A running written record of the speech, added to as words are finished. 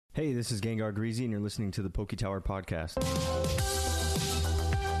Hey, this is Gengar Greasy, and you're listening to the PokeTower Podcast.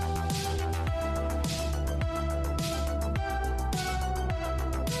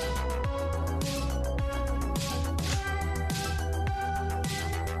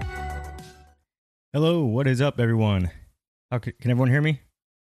 Hello, what is up, everyone? Can everyone hear me?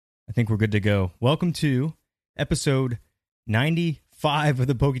 I think we're good to go. Welcome to episode 95 of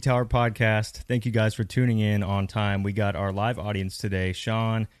the PokeTower Podcast. Thank you guys for tuning in on time. We got our live audience today,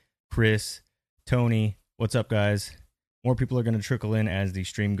 Sean, Chris, Tony. What's up, guys? More people are going to trickle in as the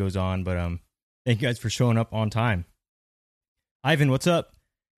stream goes on, but thank you guys for showing up on time. Ivan, what's up?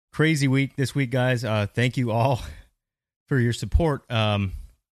 Crazy week this week, guys. Thank you all for your support.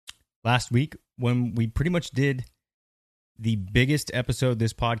 Last week, when we pretty much did the biggest episode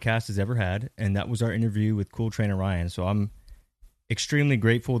this podcast has ever had, and that was our interview with Cool Trainer Ryan. So I'm extremely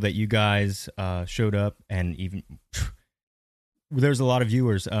grateful that you guys showed up, and even there's a lot of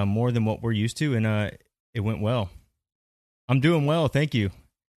viewers, more than what we're used to, and it went well. I'm doing well, thank you.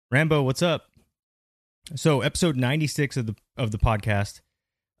 Rambo, what's up? So episode 96 of the podcast.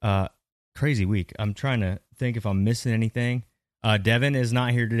 Crazy week. I'm trying to think if I'm missing anything. Devin is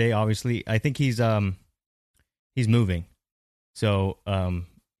not here today, obviously. I think he's moving. So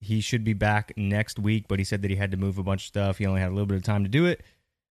he should be back next week, but he said that he had to move a bunch of stuff. He only had a little bit of time to do it.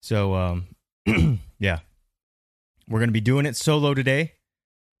 So yeah. We're going to be doing it solo today.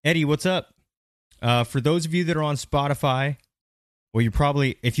 Eddie, what's up? For those of you that are on Spotify, well, you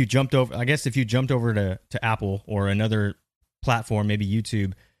probably, if you jumped over to Apple or another platform, maybe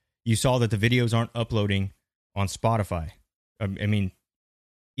YouTube, you saw that the videos aren't uploading on Spotify. I mean,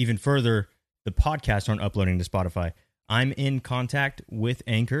 even further, the podcasts aren't uploading to Spotify. I'm in contact with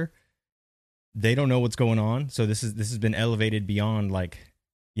Anchor. They don't know what's going on, so this has been elevated beyond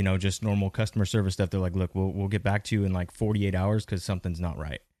just normal customer service stuff. They're like, look, we'll get back to you in like 48 hours because something's not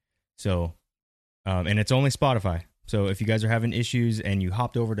right. So, and it's only Spotify. So if you guys are having issues and you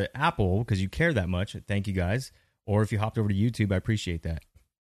hopped over to Apple because you care that much, thank you guys. Or if you hopped over to YouTube, I appreciate that.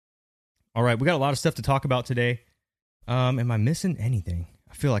 All right, we got a lot of stuff to talk about today. Am I missing anything?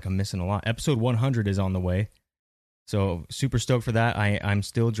 I feel like I'm missing a lot. Episode 100 is on the way. So super stoked for that. I'm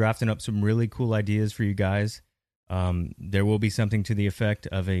still drafting up some really cool ideas for you guys. There will be something to the effect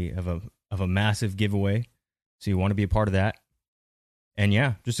of a massive giveaway, so you want to be a part of that. And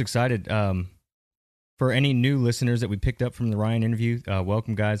yeah, just excited. For any new listeners that we picked up from the Ryan interview,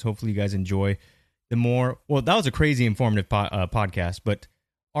 welcome, guys. Hopefully, you guys enjoy the more. Well, that was a crazy informative podcast, but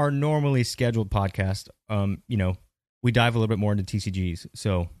our normally scheduled podcast, we dive a little bit more into TCGs.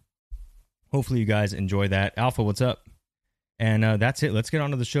 So hopefully, you guys enjoy that. Alpha, what's up? And that's it. Let's get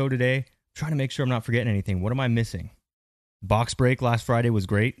on to the show today. Trying to make sure I'm not forgetting anything. What am I missing? Box break last Friday was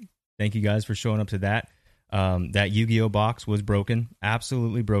great. Thank you guys for showing up to that. That Yu-Gi-Oh box was broken.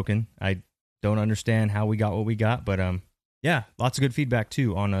 Absolutely broken. I don't understand how we got what we got, but yeah, lots of good feedback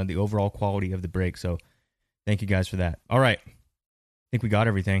too on the overall quality of the break. So thank you guys for that. All right. I think we got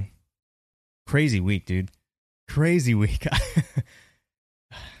everything. Crazy week, dude. Crazy week.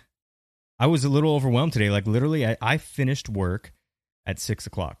 I was a little overwhelmed today. Like literally, I finished work at 6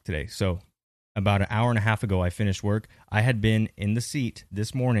 o'clock today. So about an hour and a half ago, I finished work. I had been in the seat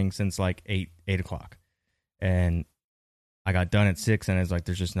this morning since like 8 o'clock. And I got done at 6, and I was like,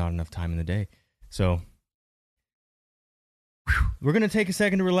 there's just not enough time in the day. So we're going to take a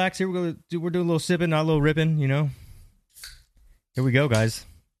second to relax here. We're doing a little sipping, not a little ripping, Here we go, guys.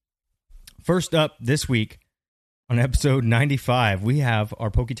 First up this week on episode 95, we have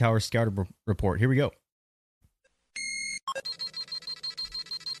our PokeTower Scouter report. Here we go.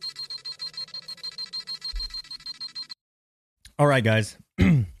 All right, guys.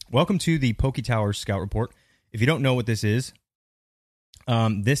 Welcome to the PokeTower Scout Report. If you don't know what this is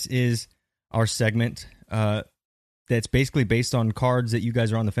our segment that's basically based on cards that you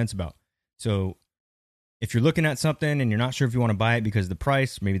guys are on the fence about. So if you're looking at something and you're not sure if you want to buy it because of the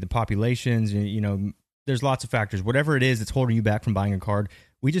price, maybe the populations, there's lots of factors. Whatever it is that's holding you back from buying a card,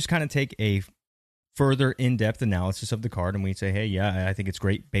 we just kind of take a further in-depth analysis of the card and we say, hey, yeah, I think it's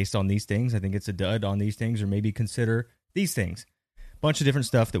great based on these things. I think it's a dud on these things, or maybe consider these things. Bunch of different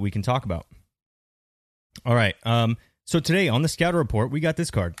stuff that we can talk about. All right. So today on the Scouter Report, we got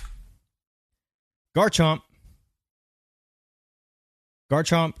this card. Garchomp.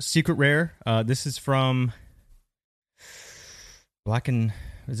 Garchomp Secret Rare. This is from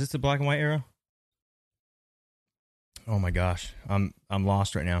is this the Black and White era? Oh my gosh. I'm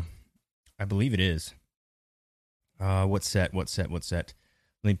lost right now. I believe it is. What set? Let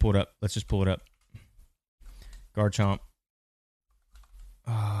me pull it up. Let's just pull it up. Garchomp.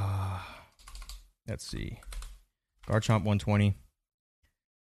 Let's see. Garchomp 120.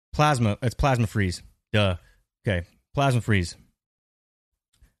 Plasma. It's Plasma Freeze. Duh. Okay, Plasma Freeze.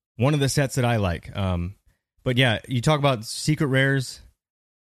 One of the sets that I like. But yeah, you talk about secret rares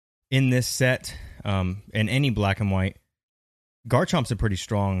in this set, and any black and white. Garchomp's a pretty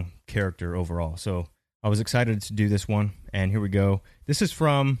strong character overall, so I was excited to do this one, and here we go. This is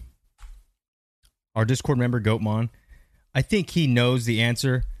from our Discord member, Goatmon. I think he knows the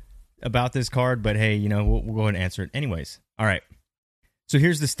answer about this card, but hey, we'll go ahead and answer it anyways. All right, so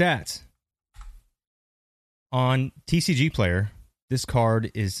here's the stats. On TCG Player, this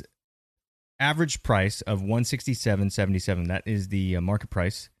card is average price of $167.77. That is the market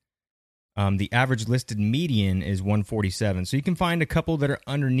price. The average listed median is $147. So you can find a couple that are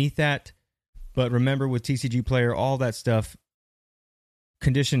underneath that. But remember, with TCG Player, all that stuff,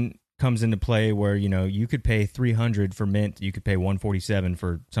 condition comes into play where, you could pay $300 for mint. You could pay $147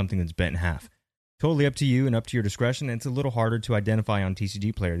 for something that's bent in half. Totally up to you and up to your discretion. And it's a little harder to identify on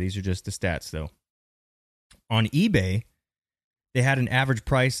TCG Player. These are just the stats, though. On eBay, they had an average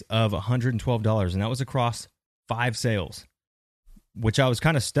price of $112, and that was across 5 sales, which I was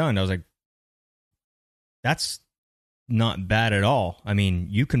kind of stunned. I was like, that's not bad at all. I mean,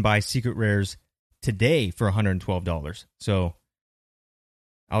 you can buy secret rares today for $112. So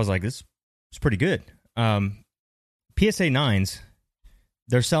I was like, this is pretty good. PSA 9s,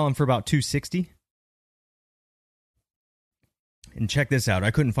 they're selling for about $260. And check this out.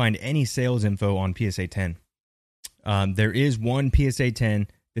 I couldn't find any sales info on PSA 10. There is one PSA 10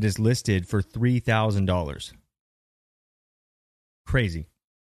 that is listed for $3,000. Crazy.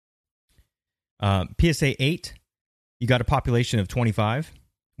 PSA 8, you got a population of 25,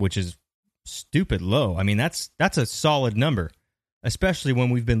 which is stupid low. I mean, that's a solid number, especially when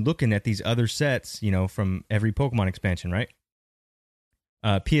we've been looking at these other sets, from every Pokemon expansion, right?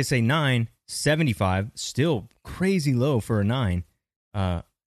 PSA 9, 75, still crazy low for a 9.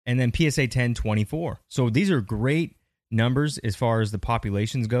 And then PSA 10, 24. So these are great numbers as far as the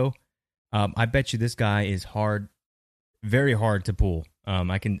populations go. I bet you this guy is hard, very hard to pull.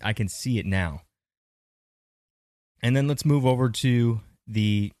 I can see it now. And then let's move over to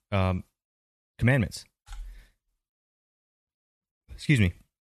the commandments. Excuse me.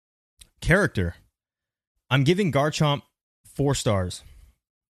 Character. I'm giving Garchomp 4 stars.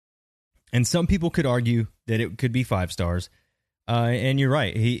 And some people could argue that it could be 5 stars. And you're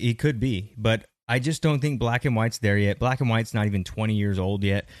right, he could be, but I just don't think Black and White's there yet. Black and White's not even 20 years old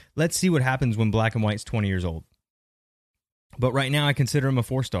yet. Let's see what happens when Black and White's 20 years old. But right now, I consider him a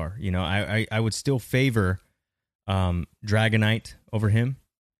 4-star. I would still favor Dragonite over him,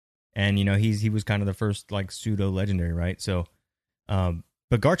 and he was kind of the first pseudo legendary, right? So, but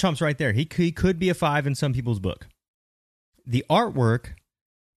Garchomp's right there. He could be a 5 in some people's book. The artwork,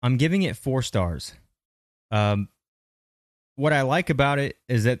 I'm giving it 4 stars. What I like about it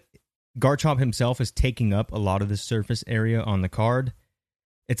is that Garchomp himself is taking up a lot of the surface area on the card.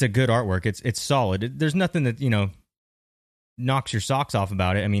 It's a good artwork. It's solid. There's nothing that, knocks your socks off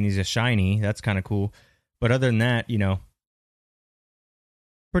about it. I mean, he's a shiny. That's kind of cool. But other than that,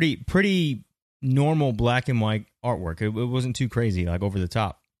 pretty normal black and white artwork. It wasn't too crazy, over the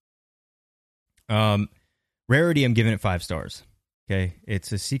top. Rarity, I'm giving it 5 stars. Okay,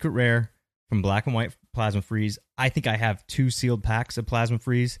 it's a secret rare from Black and White Plasma Freeze. I think I have 2 sealed packs of Plasma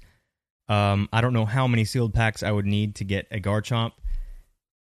Freeze. I don't know how many sealed packs I would need to get a Garchomp.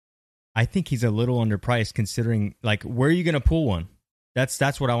 I think he's a little underpriced considering, where are you going to pull one? That's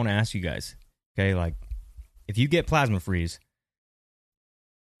what I want to ask you guys. Okay, if you get Plasma Freeze,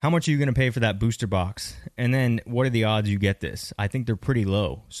 how much are you going to pay for that booster box? And then what are the odds you get this? I think they're pretty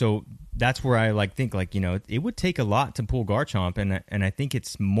low. So that's where I think it would take a lot to pull Garchomp, and I think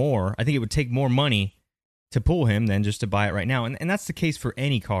it's more. I think it would take more money to pull him than just to buy it right now. And that's the case for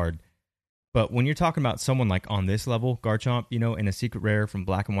any card. But when you're talking about someone on this level, Garchomp, in a secret rare from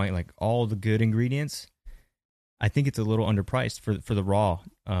Black and White, all the good ingredients, I think it's a little underpriced for the raw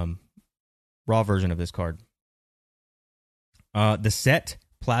version of this card. The set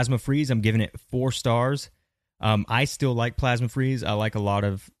Plasma Freeze, I'm giving it 4 stars. I still like Plasma Freeze. I like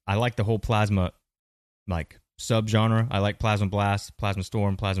the whole Plasma subgenre. I like Plasma Blast, Plasma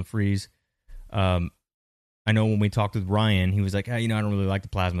Storm, Plasma Freeze. I know when we talked with Ryan, he was like, I don't really like the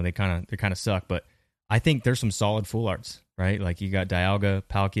Plasma. They kind of suck, but I think there's some solid full arts, right? You got Dialga,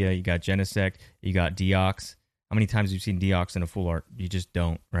 Palkia, you got Genesect, you got Deox. How many times have you seen Deox in a full art? You just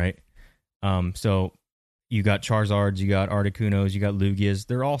don't, right? So you got Charizards, you got Articunos, you got Lugias.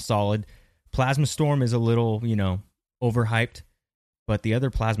 They're all solid. Plasma Storm is a little, overhyped, but the other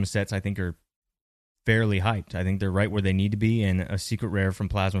Plasma sets I think are fairly hyped. I think they're right where they need to be, and a secret rare from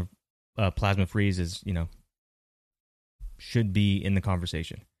Plasma Freeze is, should be in the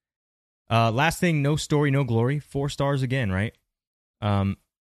conversation. Last thing, no story, no glory. 4 stars again, right?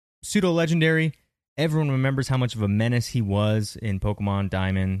 Pseudo legendary. Everyone remembers how much of a menace he was in Pokemon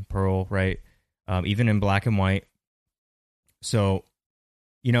Diamond, Pearl, right? Even in Black and White. So,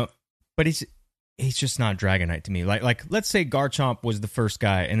 but he's just not Dragonite to me. Like let's say Garchomp was the first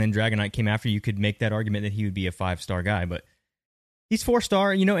guy, and then Dragonite came after. You could make that argument that he would be a 5-star guy, but he's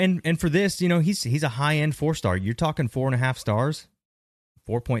 4-star. And for this, he's a high end 4-star. You're talking 4.5 stars,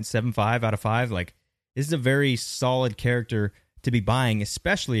 4.75 out of 5. Like, this is a very solid character to be buying,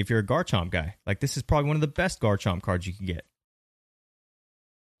 especially if you're a Garchomp guy. Like, this is probably one of the best Garchomp cards you can get.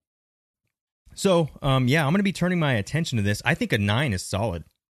 So, I'm going to be turning my attention to this. I think a 9 is solid.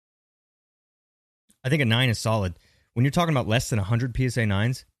 When you're talking about less than 100 PSA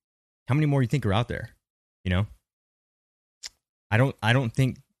 9s, how many more do you think are out there? I don't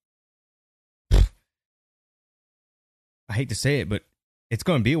think, I hate to say it, but it's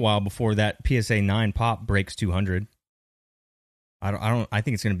going to be a while before that PSA 9 pop breaks 200. I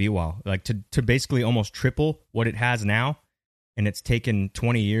think it's going to be a while. Like, to basically almost triple what it has now, and it's taken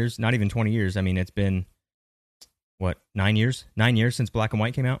 20 years, not even 20 years. I mean, it's been, 9 years? 9 years since Black and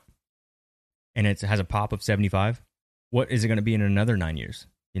White came out, and it has a pop of 75. What is it going to be in another 9 years?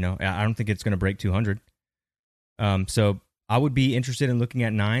 I don't think it's going to break 200. So I would be interested in looking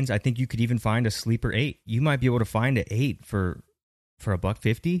at 9s. I think you could even find a sleeper 8. You might be able to find an 8 for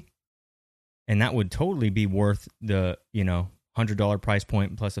 $150, and that would totally be worth the $100 price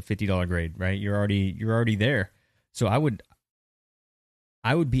point plus a $50 grade, right? You're already there. So I would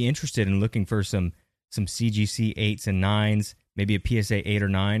be interested in looking for some CGC 8s and 9s, maybe a PSA 8 or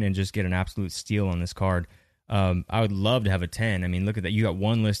 9, and just get an absolute steal on this card. I would love to have a 10. I mean, look at that. You got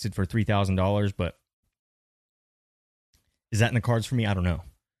one listed for $3,000, but is that in the cards for me? I don't know.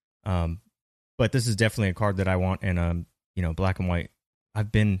 But this is definitely a card that I want. And, Black and White,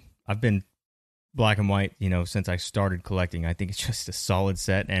 I've been Black and White, since I started collecting. I think it's just a solid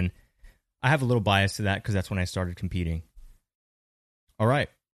set. And I have a little bias to that because that's when I started competing. All right.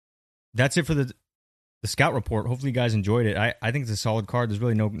 That's it for the Scout Report. Hopefully you guys enjoyed it. I think it's a solid card. There's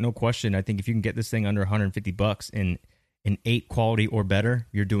really no question. I think if you can get this thing under $150 in 8 quality or better,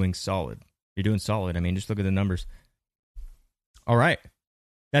 you're doing solid. I mean, just look at the numbers. All right.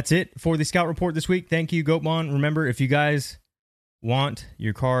 That's it for the Scout Report this week. Thank you, Goatmon. Remember, if you guys want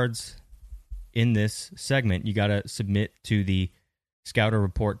your cards in this segment, you got to submit to the Scouter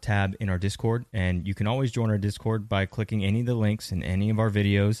Report tab in our Discord, and you can always join our Discord by clicking any of the links in any of our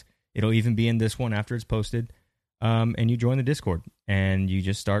videos. It'll even be in this one after it's posted, and you join the Discord, and you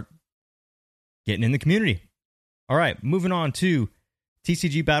just start getting in the community. All right, moving on to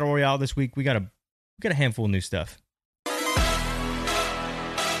TCG Battle Royale this week. We got a handful of new stuff.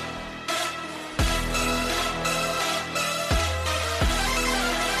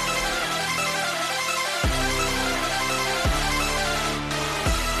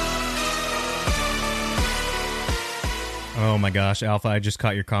 Oh my gosh, Alpha, I just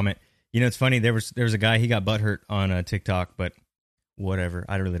caught your comment. It's funny, there was a guy, he got butthurt on TikTok, but whatever,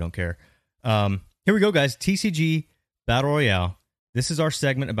 I really don't care. Here we go, guys. TCG Battle Royale. This is our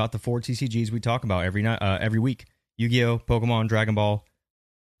segment about the 4 TCGs we talk about every week. Yu-Gi-Oh!, Pokemon, Dragon Ball,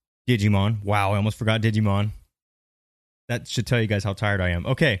 Digimon. Wow, I almost forgot Digimon. That should tell you guys how tired I am.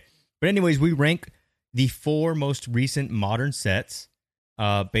 Okay, but anyways, we rank the 4 most recent modern sets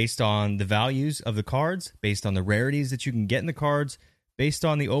based on the values of the cards, based on the rarities that you can get in the cards, based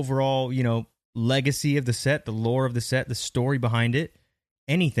on the overall, legacy of the set, the lore of the set, the story behind it,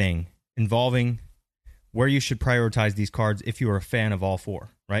 anything involving where you should prioritize these cards if you are a fan of all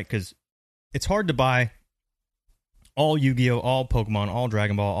 4, right? Because it's hard to buy all Yu-Gi-Oh!, all Pokemon, all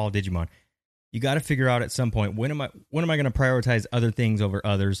Dragon Ball, all Digimon. You got to figure out at some point, when am I going to prioritize other things over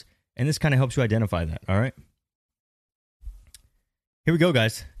others? And this kind of helps you identify that, all right? Here we go,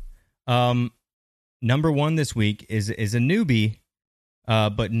 guys. Number 1 this week is a newbie,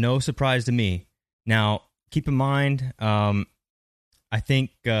 but no surprise to me. Now, keep in mind, I think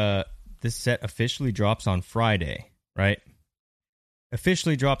this set officially drops on Friday, right?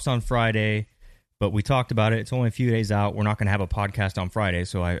 Officially drops on Friday, but we talked about it. It's only a few days out. We're not going to have a podcast on Friday,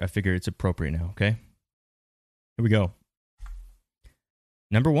 so I figure it's appropriate now, okay? Here we go.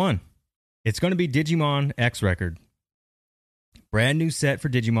 Number 1, it's going to be Digimon X Record. Brand new set for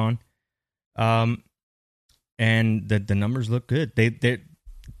Digimon. And the numbers look good. The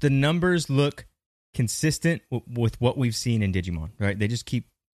numbers look consistent with what we've seen in Digimon, right? They're just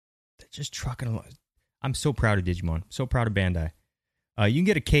trucking along. I'm so proud of Digimon. So proud of Bandai. You can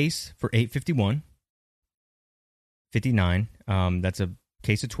get a case for $851.59. That's a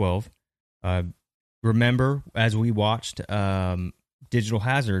case of 12. Remember, as we watched Digital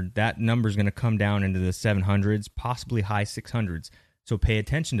Hazard, that number is going to come down into the 700s, possibly high 600s. So pay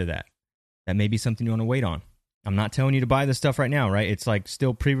attention to that. That may be something you want to wait on. I'm not telling you to buy this stuff right now, right? It's like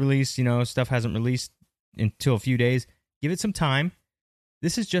still pre-release, stuff hasn't released until a few days. Give it some time.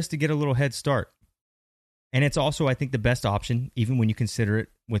 This is just to get a little head start. And it's also, I think, the best option, even when you consider it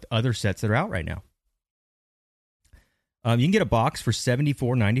with other sets that are out right now. You can get a box for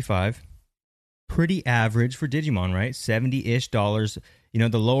 $74.95. Pretty average for Digimon, right? $70-ish.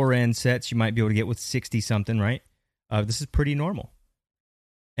 The lower end sets you might be able to get with 60-something, right? This is pretty normal.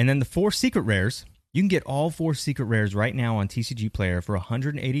 And then the 4 secret rares, you can get all 4 secret rares right now on TCG Player for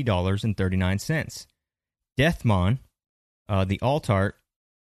 $180.39. Deathmon, the alt art,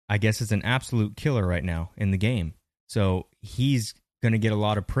 I guess is an absolute killer right now in the game. So he's going to get a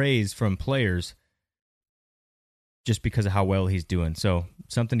lot of praise from players just because of how well he's doing. So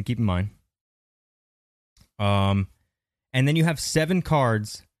something to keep in mind. And then you have 7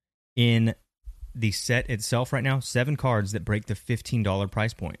 cards in the set itself right now. 7 cards that break the $15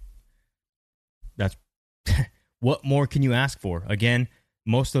 price point. That's what more can you ask for? Again,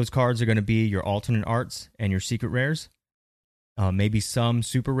 most of those cards are going to be your alternate arts and your secret rares. Maybe some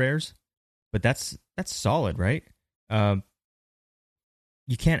super rares, but that's solid, right?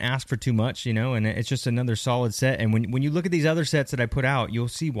 You can't ask for too much, and it's just another solid set. And when you look at these other sets that I put out, you'll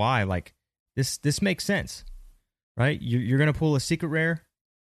see why. Like this makes sense, right? You're going to pull a secret rare,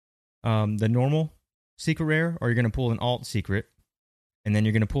 the normal secret rare, or you're going to pull an alt secret, and then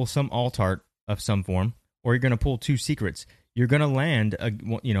you're going to pull some alt art of some form, or you're going to pull 2 secrets. You're going to land,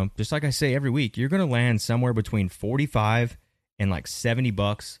 just like I say every week, you're going to land somewhere between $45 and like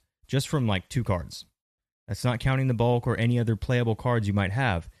 $70 just from like 2 cards. That's not counting the bulk or any other playable cards you might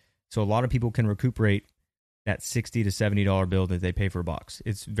have. So a lot of people can recuperate that $60 to $70 bill that they pay for a box.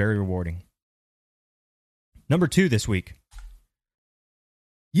 It's very rewarding. Number 2 this week,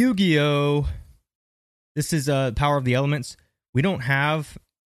 Yu-Gi-Oh! This is Power of the Elements. We don't have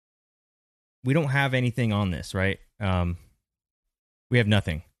anything on this, right? We have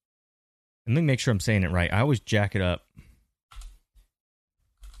nothing. And let me make sure I'm saying it right. I always jack it up.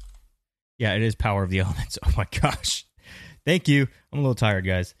 Yeah, it is Power of the Elements. Oh my gosh. Thank you. I'm a little tired,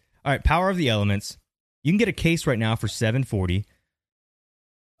 guys. All right, Power of the Elements. You can get a case right now for $740.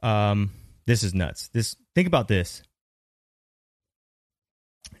 This is nuts. Think about this.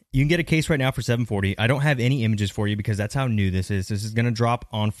 You can get a case right now for $740. I don't have any images for you because that's how new this is. This is going to drop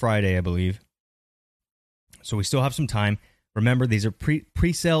on Friday, I believe. So we still have some time. Remember, these are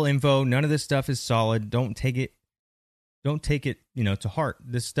pre-sale info. None of this stuff is solid. Don't take it, to heart.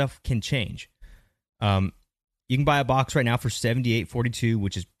 This stuff can change. You can buy a box right now for $78.42,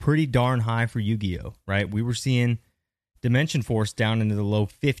 which is pretty darn high for Yu-Gi-Oh, right? We were seeing Dimension Force down into the low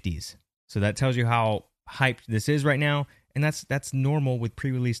 50s. So that tells you how hyped this is right now, and that's normal with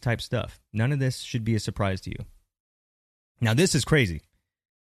pre-release type stuff. None of this should be a surprise to you. Now, this is crazy.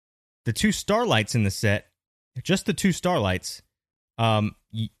 The 2 Starlights in the set, just the 2 Starlights, are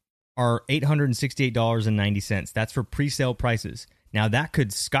 $868.90. That's for pre-sale prices. Now, that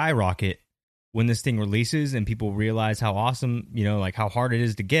could skyrocket when this thing releases and people realize how awesome, like how hard it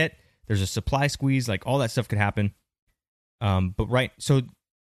is to get. There's a supply squeeze, like all that stuff could happen. So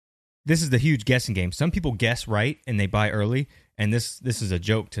this is the huge guessing game. Some people guess right and they buy early, and this is a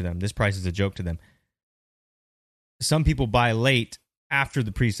joke to them. This price is a joke to them. Some people buy late after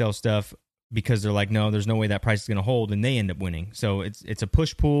the pre-sale stuff because they're like, no, there's no way that price is going to hold, and they end up winning. So it's a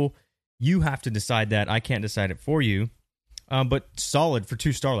push-pull. You have to decide that. I can't decide it for you. But solid for 2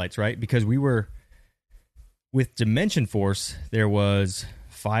 Starlights, right? Because we were, with Dimension Force, there was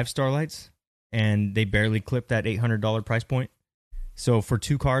 5 Starlights, and they barely clipped that $800 price point. So for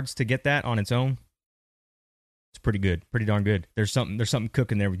 2 cards to get that on its own, it's pretty good, pretty darn good. There's something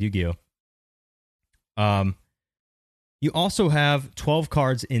cooking there with Yu-Gi-Oh. You also have 12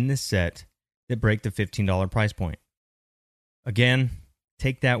 cards in this set that break the $15 price point. Again,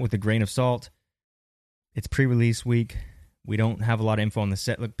 take that with a grain of salt. It's pre-release week. We don't have a lot of info on the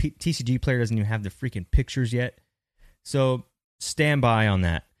set. Look, TCG Player doesn't even have the freaking pictures yet. So stand by on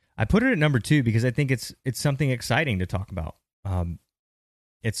that. I put it at number 2 because I think it's something exciting to talk about.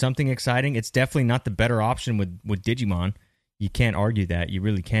 It's something exciting. It's definitely not the better option with Digimon. You can't argue that. You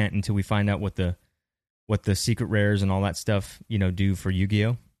really can't until we find out what the secret rares and all that stuff, do for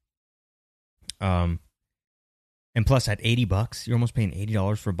Yu-Gi-Oh. And plus at $80, you're almost paying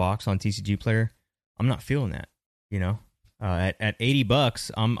 $80 for a box on TCG Player. I'm not feeling that, at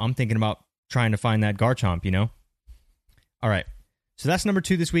 $80, I'm thinking about trying to find that Garchomp, All right. So that's number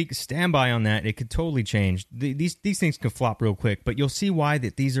 2 this week. Stand by on that. It could totally change. These things could flop real quick, but you'll see why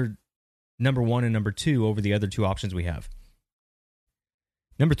that these are number 1 and number 2 over the other 2 options we have.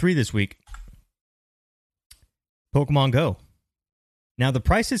 Number 3 this week, Pokemon Go. Now, the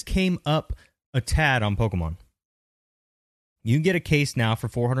prices came up a tad on Pokemon. You can get a case now for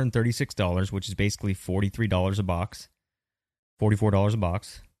 $436, which is basically $43 a box. $44 a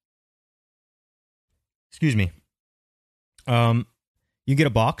box. Excuse me. You can get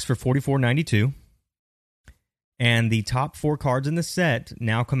a box for $44.92. And the top 4 cards in the set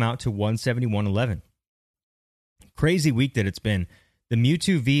now come out to $171.11. Crazy week that it's been. The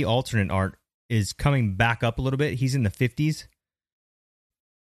Mewtwo V alternate art is coming back up a little bit. He's in the 50s.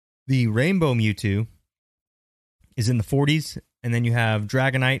 The Rainbow Mewtwo is in the 40s. And then you have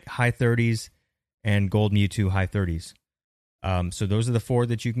Dragonite, high 30s, and Gold Mewtwo, high 30s. So those are the 4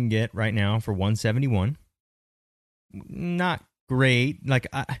 that you can get right now for $171. Not great. Like,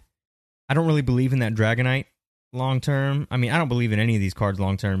 I don't really believe in that Dragonite long term. I mean, I don't believe in any of these cards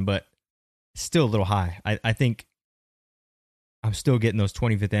long term, but still a little high. I think I'm still getting those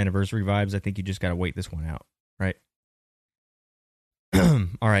 25th anniversary vibes. I think you just got to wait this one out, right?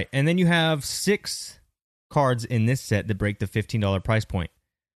 All right. And then you have 6 cards in this set that break the $15 price point.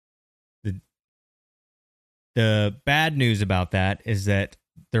 The bad news about that is that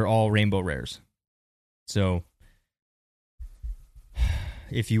they're all rainbow rares. So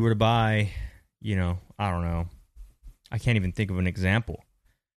if you were to buy, I don't know, I can't even think of an example.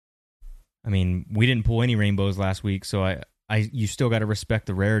 I mean, we didn't pull any rainbows last week, so you still got to respect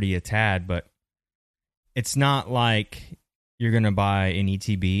the rarity a tad, but it's not like you're going to buy an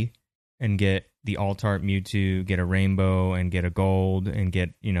ETB and get the Alt-Art Mewtwo, get a rainbow, and get a gold, and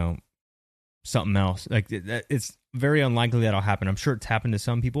get, something else. Like, it's very unlikely that'll happen. I'm sure it's happened to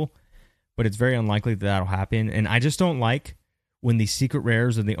some people, but it's very unlikely that'll happen. And I just don't like when the secret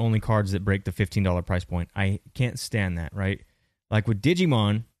rares are the only cards that break the $15 price point. I can't stand that, right? Like with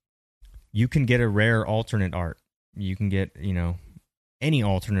Digimon, you can get a rare alternate art. You can get, any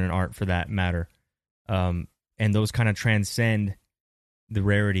alternate art for that matter. And those kind of transcend the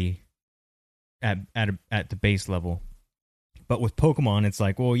rarity at the base level. But with Pokemon, it's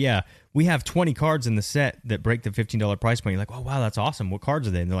like, well, yeah, we have 20 cards in the set that break the $15 price point. You're like, oh, wow, that's awesome. What cards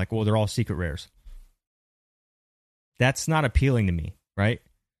are they? And they're like, well, they're all secret rares. That's not appealing to me, right?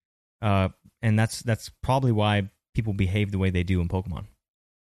 And that's probably why people behave the way they do in Pokemon.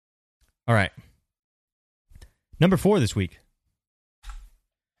 All right. Number 4 this week.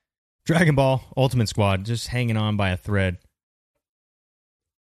 Dragon Ball Ultimate Squad, just hanging on by a thread.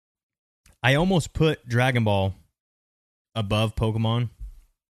 I almost put Dragon Ball above Pokemon,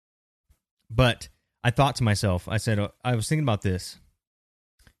 but I thought to myself, I was thinking about this.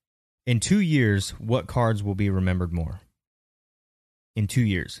 In 2 years, what cards will be remembered more? In 2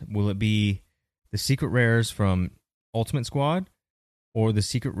 years, will it be the secret rares from Ultimate Squad, or the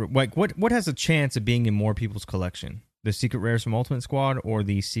secret? Like, what has a chance of being in more people's collection? The secret rares from Ultimate Squad, or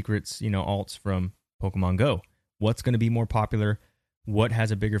the secrets, alts from Pokemon Go? What's going to be more popular? What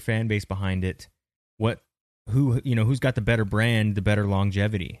has a bigger fan base behind it? Who's got the better brand, the better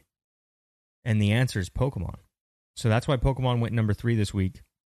longevity? And the answer is Pokemon. So that's why Pokemon went number 3 this week.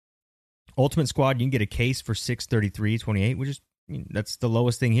 Ultimate Squad, you can get a case for $633.28, which is, that's the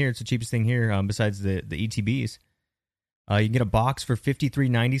lowest thing here. It's the cheapest thing here, besides the ETBs. You can get a box for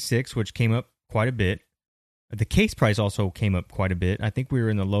 $53.96, which came up quite a bit. The case price also came up quite a bit. I think we were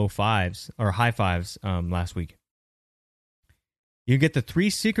in the low 5s or high 5s last week. You get the 3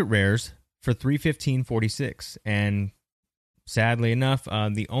 secret rares for $315.46, and sadly enough,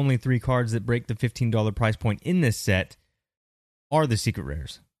 the only 3 cards that break the $15 price point in this set are the secret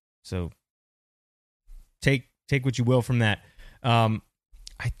rares. So take what you will from that. I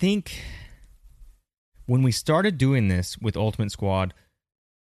think when we started doing this with Ultimate Squad,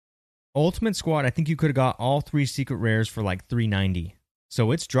 I think you could have got all 3 secret rares for like $390.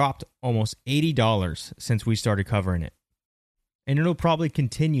 So it's dropped almost $80 since we started covering it. And it'll probably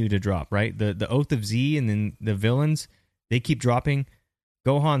continue to drop, right? The Oath of Z and then the villains, they keep dropping.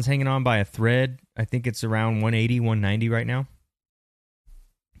 Gohan's hanging on by a thread. I think it's around 180, 190 right now.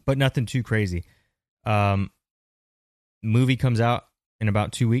 But nothing too crazy. Movie comes out in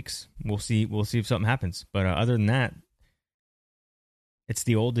about 2 weeks. We'll see if something happens. But other than that, it's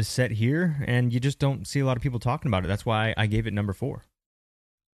the oldest set here, and you just don't see a lot of people talking about it. That's why I gave it number 4.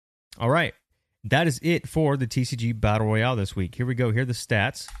 All right. That is it for the TCG Battle Royale this week. Here we go. Here are the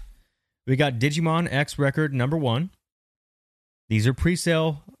stats. We got Digimon X Record number 1. These are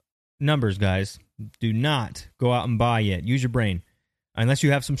pre-sale numbers, guys. Do not go out and buy yet. Use your brain. Unless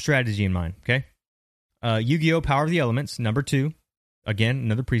you have some strategy in mind, okay? Yu-Gi-Oh! Power of the Elements, number 2. Again,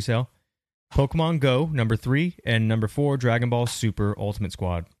 another pre-sale. Pokemon Go, number 3. And number 4, Dragon Ball Super Ultimate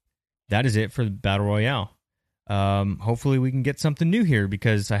Squad. That is it for the Battle Royale. Hopefully we can get something new here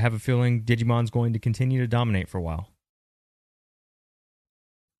because I have a feeling Digimon's going to continue to dominate for a while.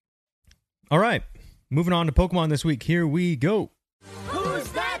 All right, moving on to Pokemon this week. Here we go. Who's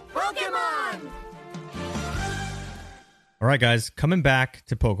that Pokemon? All right, guys, coming back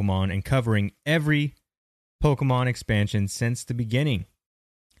to Pokemon and covering every Pokemon expansion since the beginning.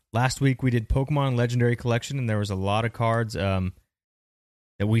 Last week we did Pokemon Legendary Collection, and there was a lot of cards that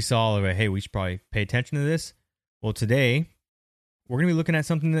we saw. Like, hey, we should probably pay attention to this. Well, today we're going to be looking at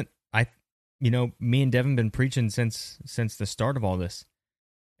something that me and Devin been preaching since the start of all this,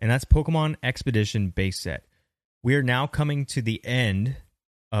 and that's Pokemon Expedition base set. We are now coming to the end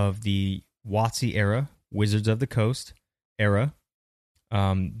of the WotC era, Wizards of the Coast era.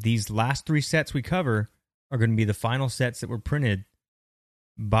 These last 3 sets we cover are going to be the final sets that were printed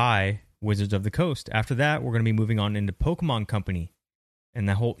by Wizards of the Coast. After that, we're going to be moving on into Pokemon Company and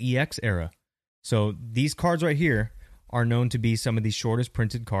the whole EX era. So these cards right here are known to be some of the shortest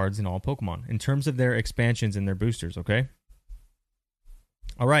printed cards in all Pokemon in terms of their expansions and their boosters, okay?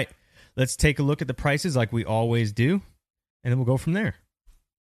 All right, let's take a look at the prices like we always do, and then we'll go from there.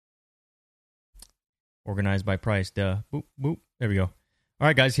 Organized by price, duh. Boop, boop. There we go. All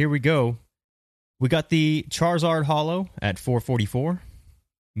right, guys, here we go. We got the Charizard Holo at $444,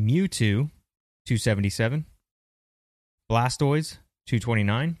 Mewtwo, $277, Blastoise,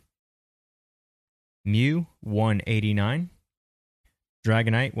 $229, Mew, $189,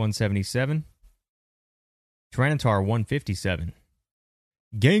 Dragonite, $177, Tyranitar, $157,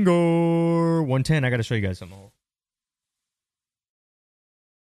 Gengar, $110. I got to show you guys something.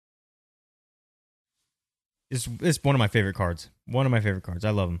 It's one of my favorite cards. One of my favorite cards. I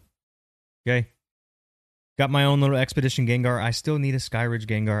love them. Okay. Got my own little Expedition Gengar. I still need a Skyridge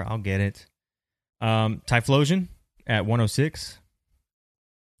Gengar. I'll get it. Typhlosion at $106.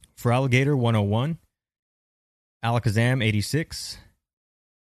 Feraligatr, $101. Alakazam, $86.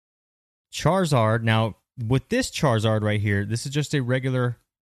 Charizard. Now, with this Charizard right here, this is just a regular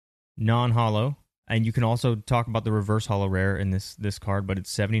non-holo. And you can also talk about the reverse holo rare in this card, but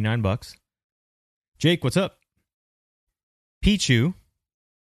it's $79. Jake, what's up? Pichu,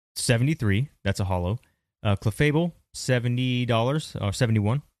 $73. That's a holo. Clefable, $70 or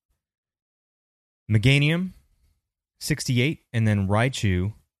 $71. Meganium, $68, and then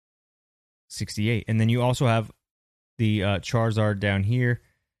Raichu, $68. And then you also have the Charizard down here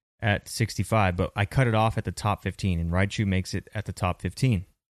at $65, but I cut it off at the top 15, and Raichu makes it at the top 15.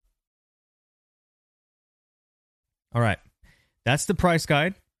 All right, that's the price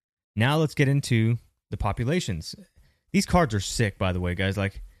guide. Now let's get into the populations. These cards are sick, by the way, guys.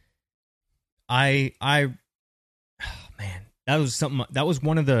 Like, oh man, that was something. That was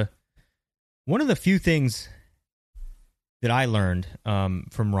one of the few things that I learned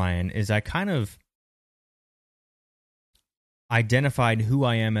from Ryan is I kind of identified who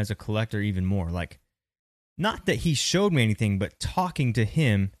I am as a collector even more. Like, not that he showed me anything, but talking to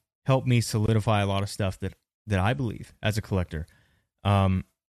him helped me solidify a lot of stuff that I believe as a collector.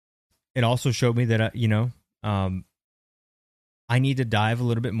 It also showed me that I need to dive a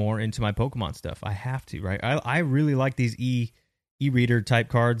little bit more into my Pokemon stuff. I have to, right? I really like these e-reader type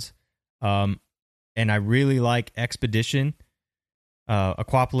cards, and I really like Expedition,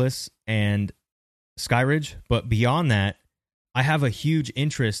 Aquapolis, and Skyridge. But beyond that, I have a huge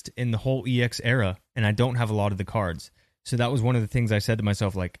interest in the whole EX era, and I don't have a lot of the cards. So that was one of the things I said to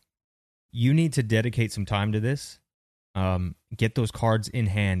myself, like, you need to dedicate some time to this, get those cards in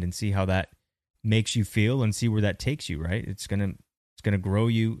hand and see how that makes you feel and see where that takes you, right? It's gonna grow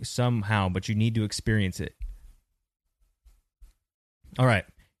you somehow, but you need to experience it. All right,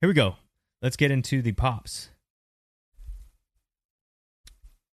 here we go. Let's get into the pops.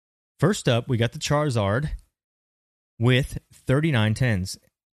 First up, we got the Charizard with 39 tens.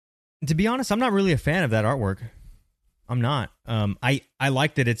 And to be honest, I'm not really a fan of that artwork. I'm not. I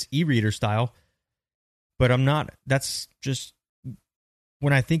like that it's e-reader style, but I'm not. That's just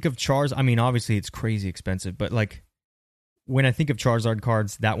when I think of Charizard. I mean, obviously it's crazy expensive, but like when I think of Charizard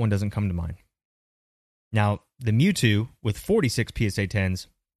cards, that one doesn't come to mind. Now, the Mewtwo with 46 PSA 10s,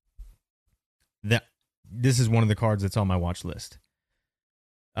 this is one of the cards that's on my watch list.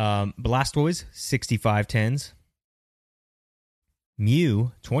 Blastoise, 65 10s.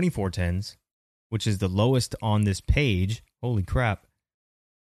 Mew, 24 10s, which is the lowest on this page. Holy crap.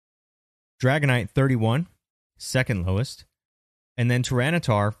 Dragonite, 31, second lowest. And then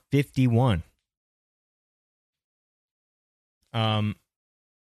Tyranitar, 51.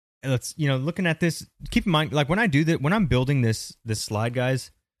 Let's, looking at this, keep in mind, like when I do that, when I'm building this slide, guys,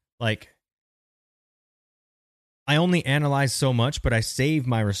 like I only analyze so much, but I save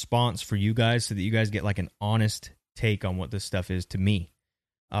my response for you guys so that you guys get like an honest take on what this stuff is to me.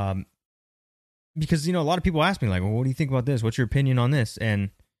 Because, a lot of people ask me like, well, what do you think about this? What's your opinion on this? And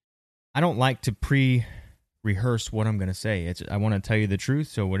I don't like to rehearse what I'm going to say. I want to tell you the truth.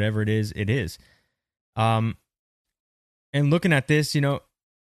 So whatever it is, it is. And looking at this,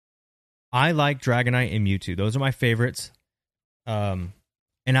 I like Dragonite and Mewtwo. Those are my favorites. And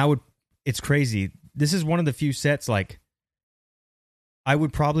it's crazy. This is one of the few sets, like, I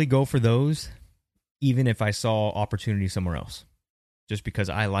would probably go for those even if I saw opportunity somewhere else. Just because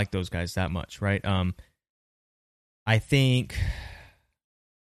I like those guys that much, right? I think...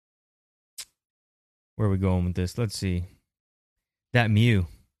 Where are we going with this? Let's see. That Mew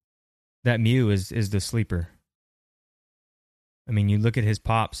is the sleeper. I mean, you look at his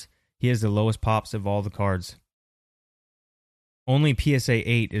pops. He has the lowest pops of all the cards. Only PSA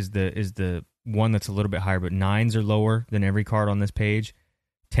 8 is the one that's a little bit higher, but 9s are lower than every card on this page.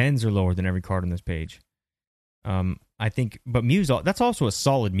 10s are lower than every card on this page. I think, but that's also a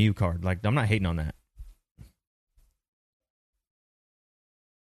solid Mew card. Like, I'm not hating on that.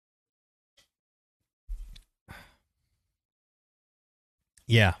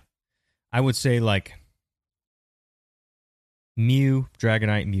 Yeah, I would say like Mew,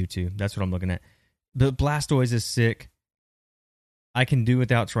 Dragonite, Mewtwo. That's what I'm looking at. The Blastoise is sick. I can do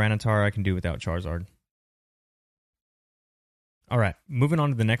without Tyranitar. I can do without Charizard. All right, moving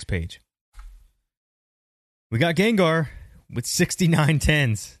on to the next page. We got Gengar with 69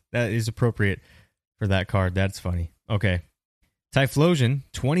 10s. That is appropriate for that card. That's funny. Okay. Typhlosion,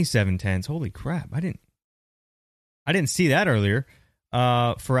 27 10s. Holy crap. I didn't see that earlier.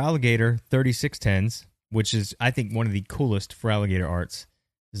 For Alligator, 36 10s, which is, I think, one of the coolest for Alligator arts,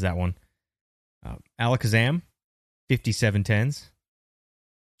 is that one. Alakazam, 57 10s.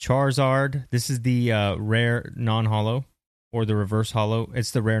 Charizard, this is the rare non-holo, or the reverse holo.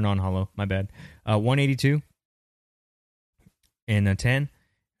 It's the rare non-holo, my bad. 182 and a 10.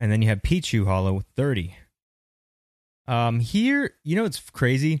 And then you have Pichu holo with 30. Here, it's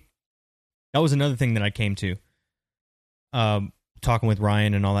crazy. That was another thing that I came to. Talking with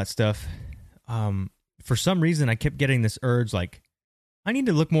Ryan and all that stuff. For some reason, I kept getting this urge, like, I need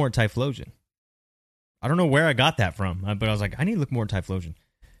to look more at Typhlosion. I don't know where I got that from, but I was like, I need to look more at Typhlosion.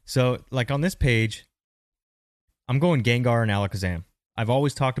 So, like, on this page, I'm going Gengar and Alakazam. I've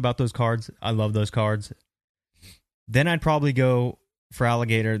always talked about those cards. I love those cards. Then I'd probably go for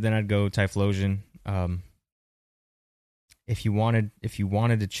Alligator. Then I'd go Typhlosion. If you wanted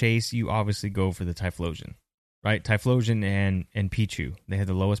to chase, you obviously go for the Typhlosion. Right, Typhlosion and Pichu. They had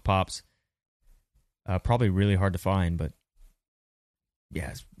the lowest pops. Probably really hard to find, but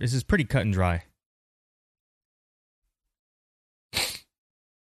yeah, this is pretty cut and dry.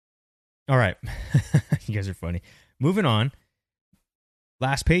 All right, you guys are funny. Moving on.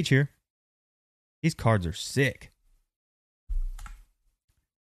 Last page here. These cards are sick.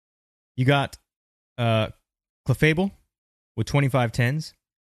 You got Clefable with 25 10s.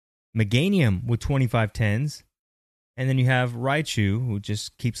 Meganium with 25 10s. And then you have Raichu, who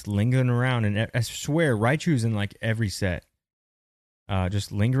just keeps lingering around. And I swear, Raichu's in like every set.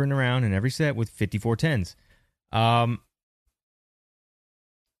 Just lingering around in every set with 54 10s. I'll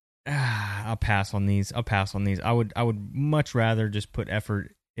pass on these. I would much rather just put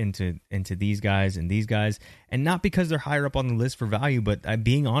effort into these guys and these guys. And not because they're higher up on the list for value, but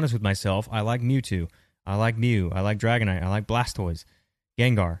being honest with myself, I like Mewtwo. I like Mew. I like Dragonite. I like Blastoise.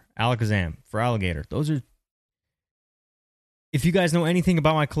 Gengar. Alakazam. For Alligator. Those are... If you guys know anything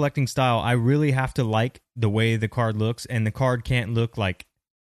about my collecting style, I really have to like the way the card looks, and the card can't look like...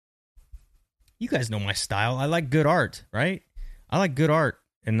 You guys know my style. I like good art, right? I like good art,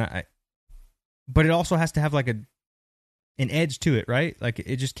 but it also has to have like an edge to it, right? Like,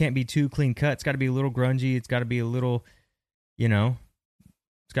 it just can't be too clean cut. It's got to be a little grungy. It's got to be a little, it's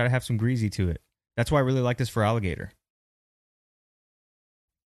got to have some greasy to it. That's why I really like this for Alligator.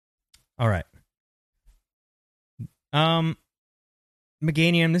 All right.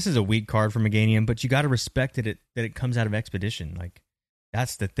 Meganium, this is a weak card for Meganium, but you got to respect that it comes out of Expedition. Like,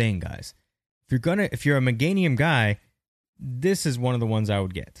 that's the thing, guys. If you're a Meganium guy, this is one of the ones I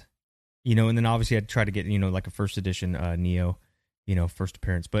would get. And then obviously I'd try to get, like a first edition Neo, first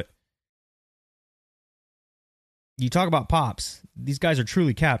appearance. But you talk about pops, these guys are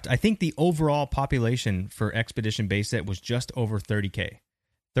truly capped. I think the overall population for Expedition base set was just over 30K.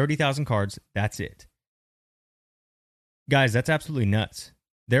 30,000 cards, that's it. Guys, that's absolutely nuts.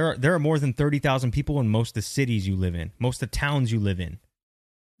 There are more than 30,000 people in most of the cities you live in, most of the towns you live in.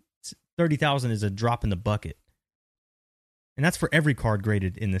 30,000 is a drop in the bucket. And that's for every card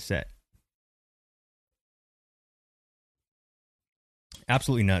graded in the set.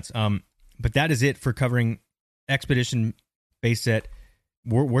 Absolutely nuts. But that is it for covering Expedition base set.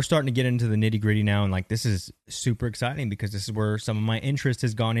 We're starting to get into the nitty gritty now, and like this is super exciting because this is where some of my interest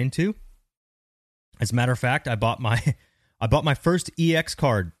has gone into. As a matter of fact, I bought my first EX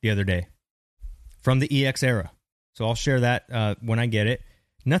card the other day from the EX era. So I'll share that when I get it.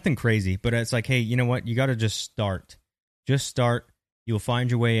 Nothing crazy, but it's like, hey, you know what? You got to just start. Just start. You'll find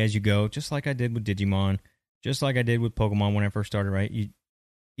your way as you go, just like I did with Digimon, just like I did with Pokemon when I first started, right?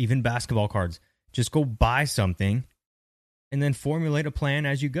 Even basketball cards. Just go buy something and then formulate a plan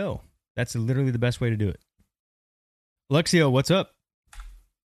as you go. That's literally the best way to do it. Alexio, what's up?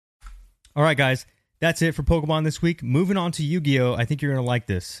 All right, guys. That's it for Pokemon this week. Moving on to Yu-Gi-Oh! I think you're going to like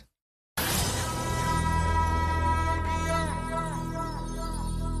this.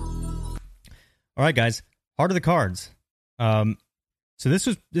 All right, guys. Heart of the cards. So this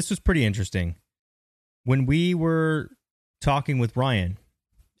was pretty interesting. When we were talking with Ryan,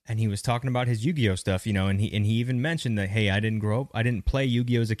 and he was talking about his Yu-Gi-Oh stuff, you know, and he even mentioned that, hey, I didn't play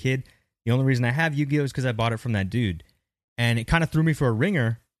Yu-Gi-Oh as a kid. The only reason I have Yu-Gi-Oh is because I bought it from that dude. And it kind of threw me for a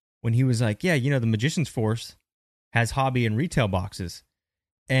ringer when he was like, yeah, you know, the Magician's Force has hobby and retail boxes.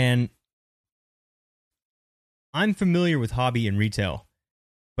 And I'm familiar with hobby and retail,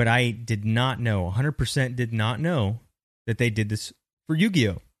 but I did not know, 100% did not know that they did this for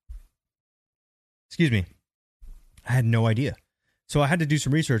Yu-Gi-Oh. Excuse me. I had no idea. So I had to do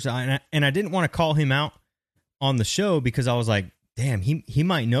some research, and I didn't want to call him out on the show because I was like, damn, he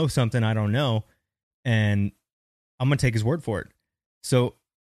might know something I don't know, and I'm going to take his word for it. So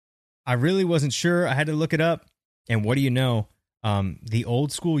I really wasn't sure. I had to look it up, and what do you know? The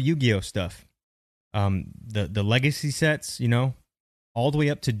old school Yu-Gi-Oh stuff, the legacy sets, you know, all the way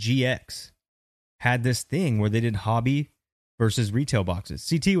up to GX, had this thing where they did hobby versus retail boxes.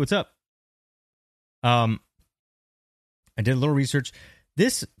 CT, what's up? I did a little research.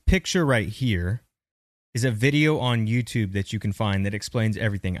 This picture right here is a video on YouTube that you can find that explains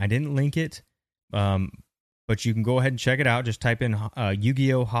everything. I didn't link it, but you can go ahead and check it out. Just type in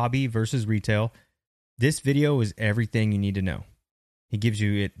Yu-Gi-Oh! Hobby versus retail. This video is everything you need to know. He gives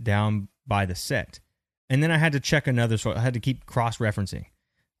you it down by the set. And then I had to check another, so I had to keep cross-referencing.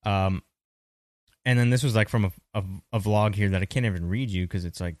 And then this was like from a vlog here that I can't even read you because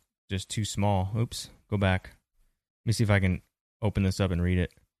it's like just too small. Oops, go back. Let me see if I can open this up and read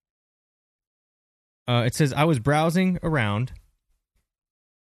it. It says, I was browsing around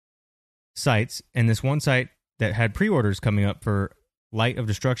sites, and this one site that had pre-orders coming up for Light of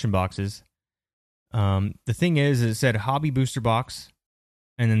Destruction boxes. The thing is it said hobby booster box,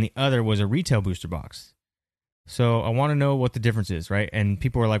 and then the other was a retail booster box. So I want to know what the difference is, right? And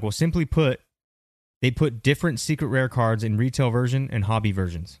people were like, well, simply put, they put different secret rare cards in retail version and hobby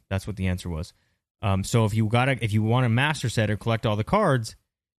versions. That's what the answer was. So if you want a master set or collect all the cards,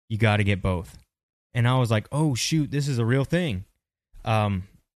 you got to get both. And I was like, oh shoot, this is a real thing. And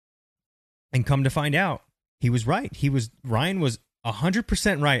come to find out, he was right. Ryan was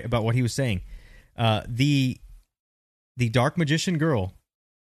 100% right about what he was saying. The Dark Magician Girl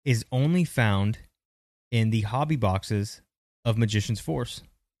is only found in the hobby boxes of Magician's Force.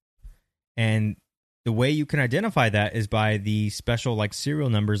 And the way you can identify that is by the special like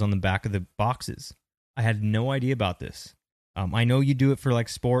serial numbers on the back of the boxes. I had no idea about this. I know you do it for like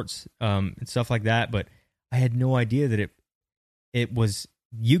sports and stuff like that, but I had no idea that it was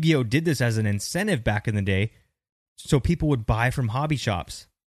Yu-Gi-Oh! Did this as an incentive back in the day so people would buy from hobby shops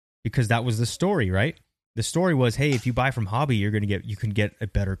because that was the story, right? The story was, hey, if you buy from hobby, you can get a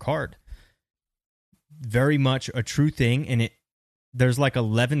better card. Very much a true thing, and there's like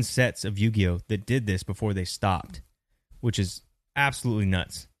 11 sets of Yu-Gi-Oh! That did this before they stopped, which is absolutely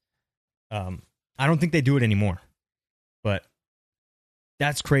nuts. I don't think they do it anymore, but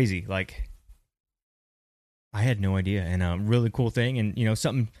that's crazy. Like, I had no idea, and a really cool thing, and you know,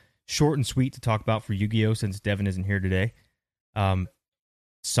 something short and sweet to talk about for Yu-Gi-Oh! Since Devin isn't here today.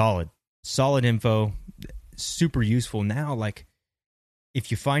 Solid info, super useful. Now, like,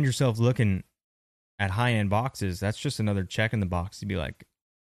 if you find yourself looking at high-end boxes, that's just another check in the box to be like,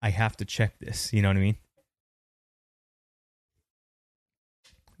 I have to check this. You know what I mean?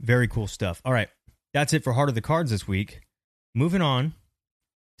 Very cool stuff. All right. That's it for Heart of the Cards this week. Moving on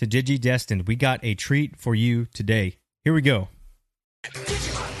to Digi Destined. We got a treat for you today. Here we go.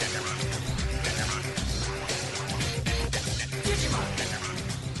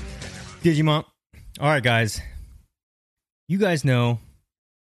 Digimon. All right, guys. You guys know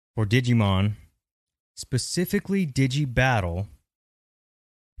for Digimon, specifically Digi-Battle,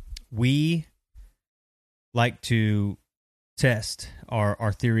 we like to test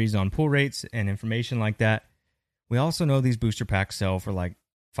our theories on pull rates and information like that We also know these booster packs sell for like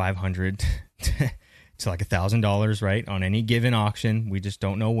 $500 to like $1,000, right? On any given auction. We just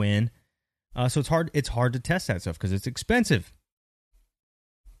don't know when. So it's hard to test that stuff because it's expensive.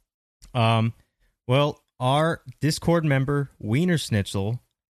 Well, our Discord member, Wiener Schnitzel,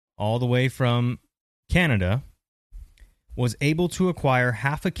 all the way from Canada, was able to acquire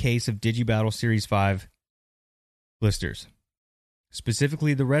half a case of Digibattle Series 5 blisters,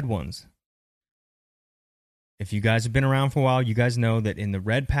 specifically the red ones. If you guys have been around for a while, you guys know that in the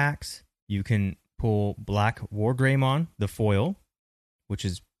red packs, you can pull Black War Greymon, the foil, which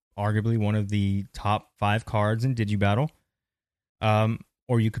is arguably one of the top 5 cards in Digibattle.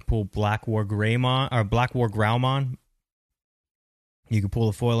 Or you could pull Black War Greymon or Black War Growlmon. You could pull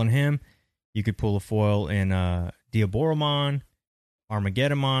a foil in him. You could pull a foil in Diaboromon,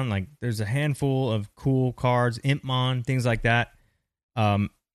 Armageddonmon. Like, there's a handful of cool cards, Impmon, things like that.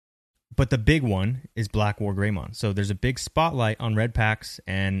 But the big one is Black War Greymon. So there's a big spotlight on red packs,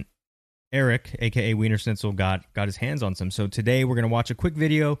 and Eric, aka Wiener Schnitzel, got his hands on some. So today we're gonna watch a quick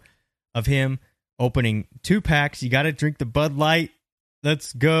video of him opening 2 packs. You got to drink the Bud Light.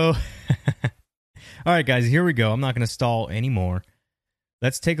 Let's go. All right, guys, here we go. I'm not going to stall anymore.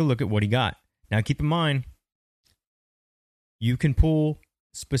 Let's take a look at what he got. Now, keep in mind, you can pull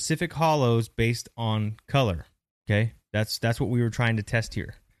specific holos based on color. Okay? That's what we were trying to test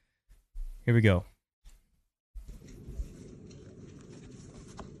here. Here we go.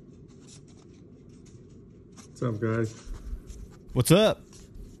 What's up, guys? What's up?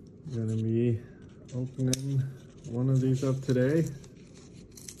 I'm gonna be opening one of these up today.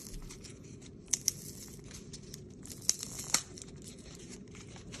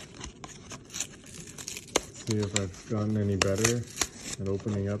 See if I've gotten any better at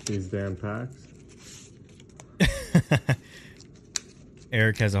opening up these damn packs.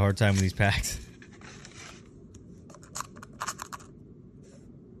 Eric has a hard time with these packs.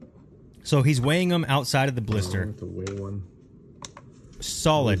 So he's weighing them outside of the blister. I have to weigh one.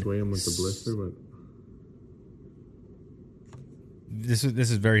 Solid. Weigh them with the blister, but this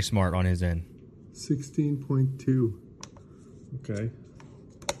is very smart on his end. 16.2. Okay.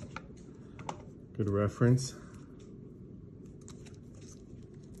 Good reference.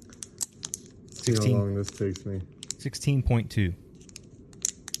 See how long this takes me. 16.2.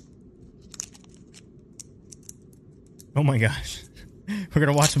 Oh my gosh. We're going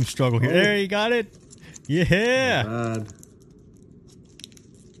to watch him struggle here. There, you got it. Yeah. Not bad.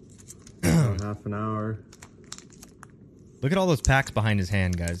 About half an hour. Look at all those packs behind his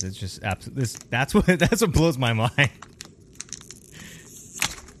hand, guys. It's just that's what blows my mind.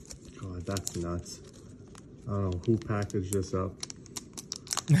 God, that's nuts. I don't know who packaged this up.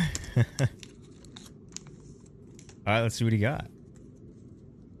 All right, let's see what he got.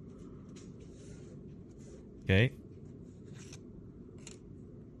 Okay.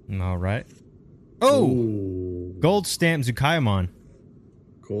 All right. Oh! Ooh. Gold stamp Zukaiamon.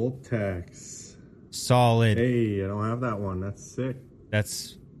 Gold text. Solid. Hey, I don't have that one. That's sick.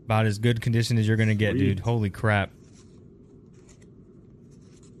 That's about as good condition as you're going to get, dude. Holy crap.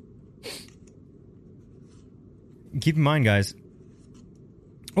 Keep in mind, guys.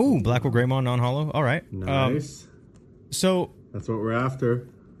 Oh, Black War Greymon non-holo. All right. Nice. So that's what we're after.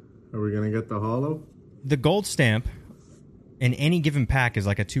 Are we going to get the holo? The gold stamp in any given pack is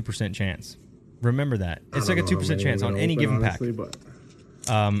like a 2% chance. Remember that. It's like a 2% chance on any given pack. But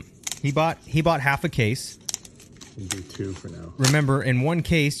he bought half a case. We'll do 2 for now. Remember, in one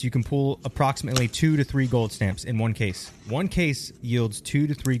case, you can pull approximately 2 to 3 gold stamps in one case. One case yields 2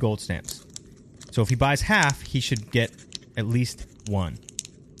 to 3 gold stamps. So if he buys half, he should get at least 1.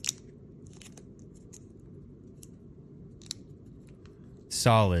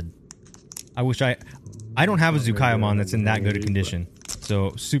 Solid. I wish I don't have a Zukaiamon that's in that good a condition.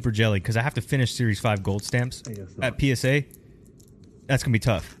 So super jelly because I have to finish Series 5 gold stamps at PSA. That's gonna be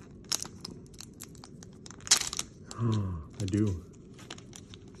tough. I do.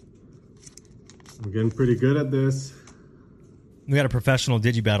 I'm getting pretty good at this. We got a professional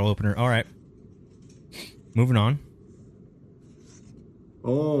Digibattle opener. All right. Moving on.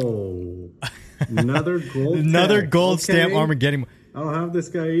 Oh. Another gold Another tech. gold stamp Armageddon. I don't have this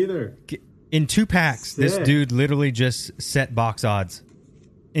guy either. In 2 packs, Sick. this dude literally just set box odds.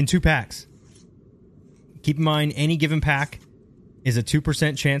 In 2 packs. Keep in mind, any given pack is a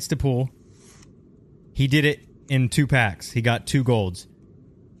 2% chance to pull. He did it in 2 packs. He got 2 golds.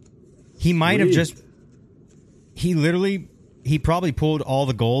 He might have just... He probably pulled all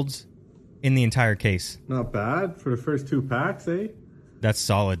the golds in the entire case. Not bad for the first 2 packs, eh? That's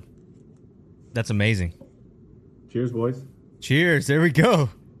solid. That's amazing. Cheers, boys. Cheers. There we go.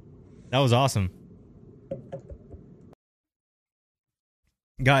 That was awesome.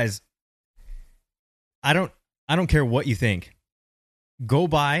 Guys, I don't care what you think. Go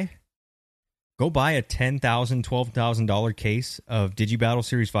buy a $10,000, $12,000 case of DigiBattle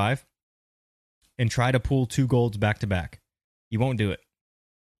Series 5 and try to pull 2 golds back to back. You won't do it.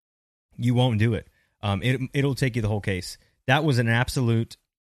 You won't do it. It'll take you the whole case. That was an absolute,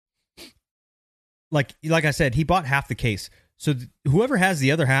 like I said, he bought half the case. So whoever has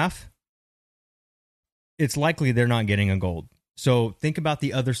the other half, it's likely they're not getting a gold. So think about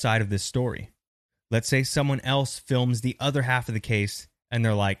the other side of this story. Let's say someone else films the other half of the case and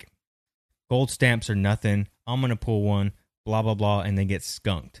they're like, gold stamps are nothing. I'm going to pull one, blah, blah, blah, and they get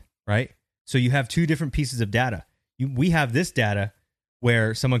skunked, right? So you have 2 different pieces of data. We have this data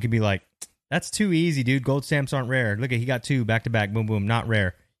where someone could be like, that's too easy, dude. Gold stamps aren't rare. Look at, he got 2 back to back, boom, boom, not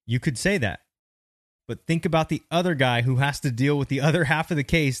rare. You could say that. But think about the other guy who has to deal with the other half of the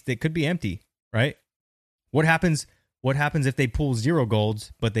case that could be empty, right? What happens if they pull 0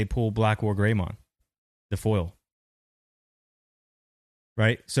 golds, but they pull Black War Greymon, the foil?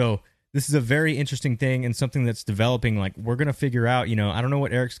 Right? So this is a very interesting thing and something that's developing. Like, we're going to figure out, I don't know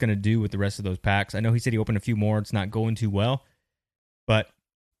what Eric's going to do with the rest of those packs. I know he said he opened a few more. It's not going too well. But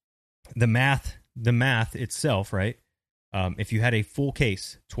the math itself, right? If you had a full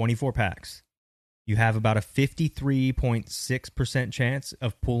case, 24 packs, you have about a 53.6% chance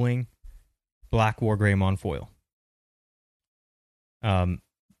of pulling Black War Greymon foil.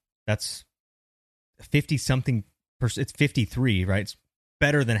 That's 50-something percent. It's 53, right? It's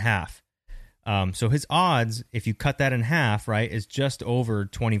better than half. So his odds, if you cut that in half, right, is just over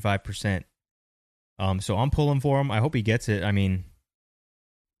 25%. So I'm pulling for him. I hope he gets it. I mean,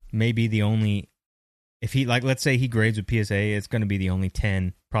 maybe the only, if he, like, let's say he grades with PSA, it's going to be the only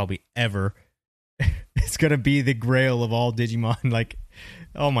 10 probably ever. It's going to be the grail of all Digimon. Like,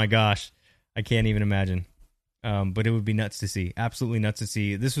 oh my gosh, I can't even imagine. But it would be nuts to see. Absolutely nuts to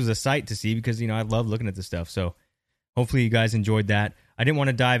see. This was a sight to see because, I love looking at this stuff. So hopefully you guys enjoyed that. I didn't want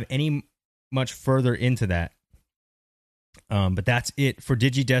to dive any much further into that. But that's it for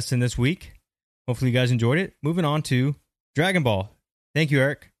DigiDestin this week. Hopefully you guys enjoyed it. Moving on to Dragon Ball. Thank you,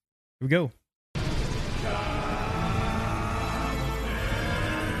 Eric. Here we go.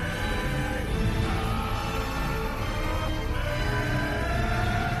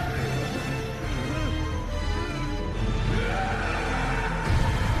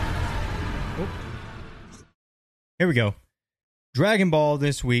 Here we go. Dragon Ball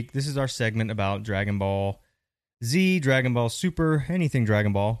this week. This is our segment about Dragon Ball Z, Dragon Ball Super, anything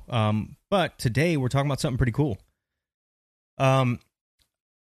Dragon Ball. But today we're talking about something pretty cool.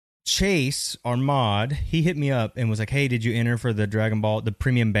 Chase, our mod, he hit me up and was like, hey, did you enter for the Dragon Ball, the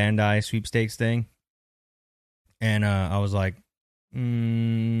Premium Bandai sweepstakes thing? And I was like,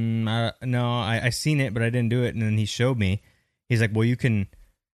 no, I seen it, but I didn't do it. And then he showed me. He's like, well, you can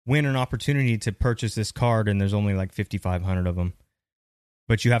win an opportunity to purchase this card, and there's only like 5,500 of them.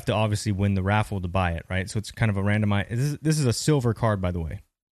 But you have to obviously win the raffle to buy it, right? So it's kind of a randomized. This is a silver card, by the way.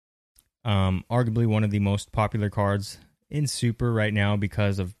 Arguably one of the most popular cards in Super right now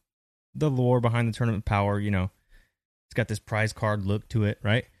because of the lore behind the Tournament of Power. It's got this prize card look to it,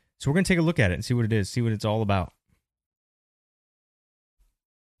 right? So we're going to take a look at it and see what it is, see what it's all about.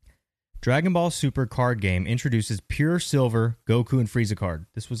 Dragon Ball Super card game introduces pure silver Goku and Frieza card.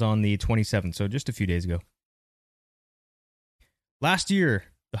 This was on the 27th, so just a few days ago. Last year,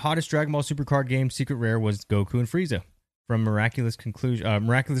 the hottest Dragon Ball Super card game secret rare was Goku and Frieza from Miraculous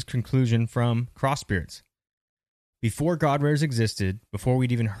Conclusion from Cross Spirits. Before God Rares existed, before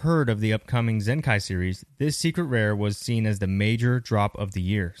we'd even heard of the upcoming Zenkai series, this secret rare was seen as the major drop of the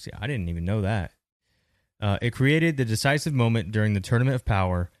year. See, I didn't even know that. It created the decisive moment during the Tournament of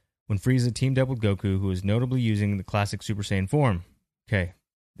Power when Frieza teamed up with Goku, who was notably using the classic Super Saiyan form. Okay.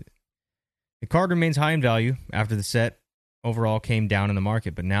 The card remains high in value after the set overall came down in the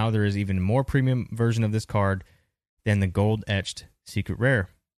market, but now there is even more premium version of this card than the gold-etched secret rare.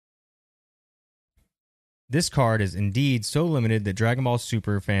 This card is indeed so limited that Dragon Ball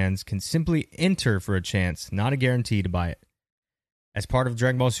Super fans can simply enter for a chance, not a guarantee to buy it. As part of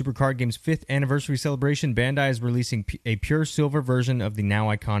Dragon Ball Super card game's 5th anniversary celebration, Bandai is releasing a pure silver version of the now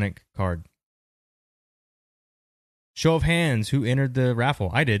iconic card. Show of hands, who entered the raffle?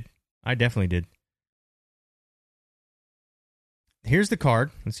 I did. I definitely did. Here's the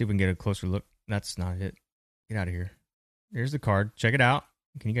card. Let's see if we can get a closer look. That's not it. Get out of here. Here's the card. Check it out.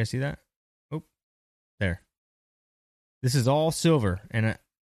 Can you guys see that? Oh, there. This is all silver, and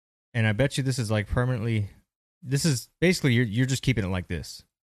I bet you this is like permanently. This is basically you're just keeping it like this.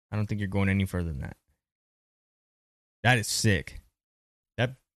 I don't think you're going any further than that. That is sick.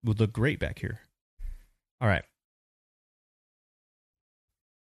 That would look great back here. All right.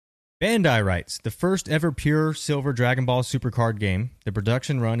 Bandai writes, the first ever pure silver Dragon Ball Super card game. The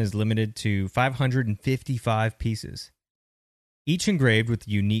production run is limited to 555 pieces, each engraved with a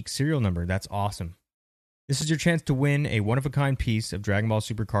unique serial number. That's awesome. This is your chance to win a one-of-a-kind piece of Dragon Ball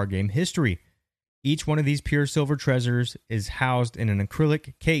Super card game history. Each one of these pure silver treasures is housed in an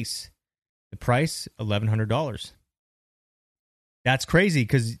acrylic case. The price, $1,100. That's crazy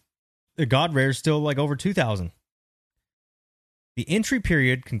because the God Rare is still like over $2,000. The entry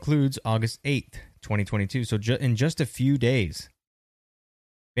period concludes August 8th, 2022, so in just a few days.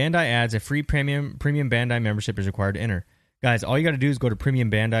 Bandai adds a free premium Bandai membership is required to enter. Guys, all you got to do is go to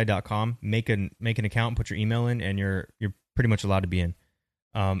premiumbandai.com, make an account, put your email in, and you're pretty much allowed to be in.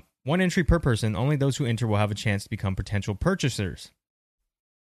 One entry per person. Only those who enter will have a chance to become potential purchasers.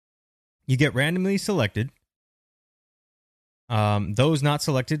 You get randomly selected. Those not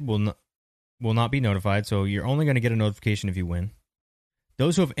selected will not be notified, so you're only going to get a notification if you win.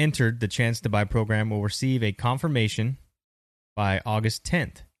 Those who have entered the chance to buy program will receive a confirmation by August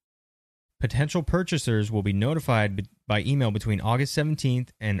 10th. Potential purchasers will be notified by email between August 17th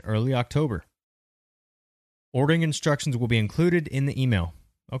and early October. Ordering instructions will be included in the email.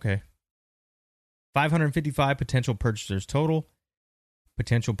 Okay. 555 potential purchasers total.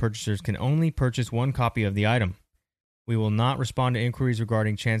 Potential purchasers can only purchase one copy of the item. We will not respond to inquiries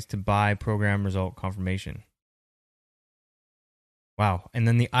regarding chance to buy program result confirmation. Wow. And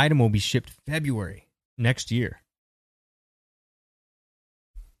then the item will be shipped February next year.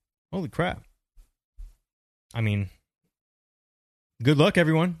 Holy crap. I mean, good luck,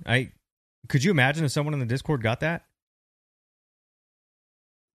 everyone. Could you imagine if someone in the Discord got that?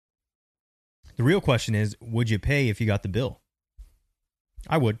 The real question is, would you pay if you got the bill?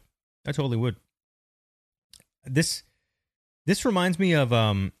 I would. I totally would. This reminds me of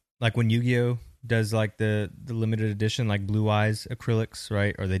like when Yu-Gi-Oh does like the limited edition like Blue Eyes acrylics,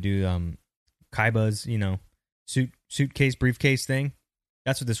 right? Or they do Kaiba's, suitcase briefcase thing.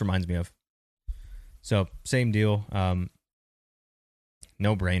 That's what this reminds me of. So, same deal.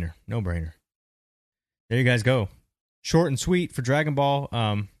 No brainer. There you guys go. Short and sweet for Dragon Ball.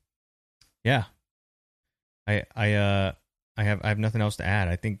 Yeah. I have nothing else to add.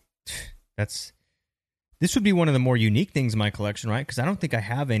 I think this would be one of the more unique things in my collection, right? Because I don't think I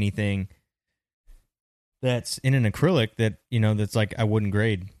have anything that's in an acrylic that, that's like I wouldn't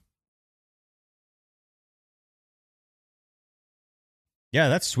grade. Yeah,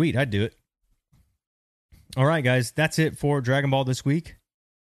 that's sweet. I'd do it. All right, guys. That's it for Dragon Ball this week.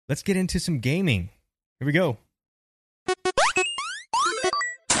 Let's get into some gaming. Here we go.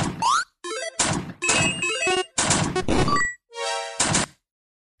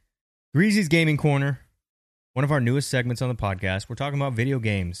 Greasy's Gaming Corner, one of our newest segments on the podcast. We're talking about video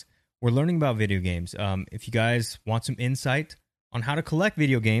games. We're learning about video games. If you guys want some insight on how to collect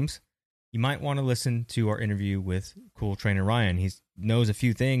video games, you might want to listen to our interview with Cool Trainer Ryan. He knows a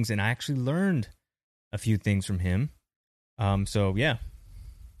few things, and I actually learned a few things from him. So, yeah.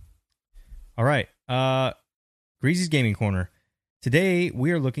 All right. Greasy's Gaming Corner. Today,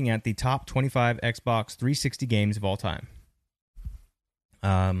 we are looking at the top 25 Xbox 360 games of all time.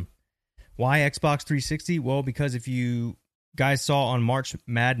 Why Xbox 360? Well, because if you guys saw on March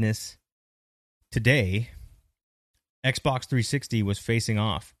Madness today, Xbox 360 was facing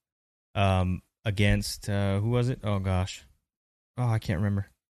off against, who was it? Oh, gosh. Oh, I can't remember.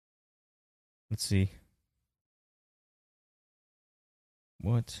 Let's see.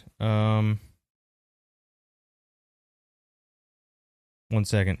 What? 1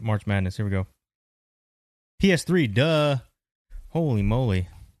 second. March Madness. Here we go. PS3, duh. Holy moly.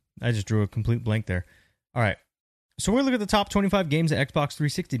 I just drew a complete blank there. All right. So we're going to look at the top 25 games at Xbox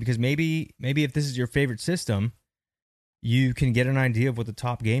 360 because maybe if this is your favorite system, you can get an idea of what the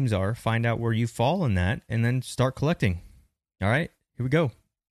top games are, find out where you fall in that, and then start collecting. All right. Here we go.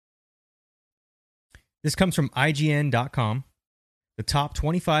 This comes from IGN.com. The top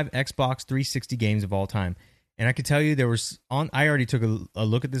 25 Xbox 360 games of all time. And I can tell you I already took a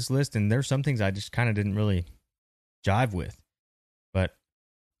look at this list, and there's some things I just kind of didn't really jive with. But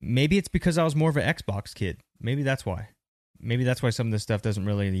maybe it's because I was more of an Xbox kid. Maybe that's why. Maybe that's why some of this stuff doesn't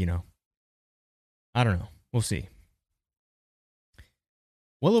really, I don't know. We'll see.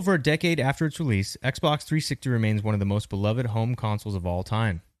 Well over a decade after its release, Xbox 360 remains one of the most beloved home consoles of all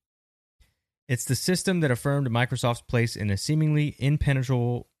time. It's the system that affirmed Microsoft's place in a seemingly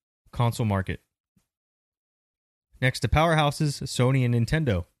impenetrable console market, next to powerhouses Sony and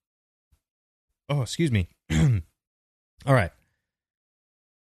Nintendo. Oh, excuse me. All right.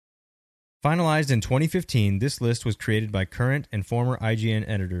 Finalized in 2015, this list was created by current and former IGN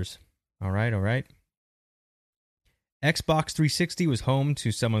editors. All right. Xbox 360 was home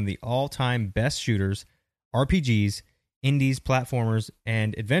to some of the all-time best shooters, RPGs, indies, platformers,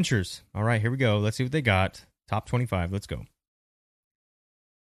 and adventures. All right, here we go. Let's see what they got. Top 25. Let's go.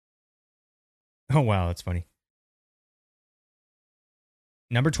 Oh, wow, that's funny.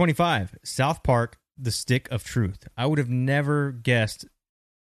 Number 25, South Park, The Stick of Truth. I would have never guessed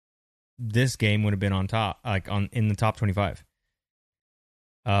this game would have been on top, in the top 25.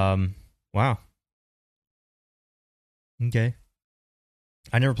 Wow. Okay.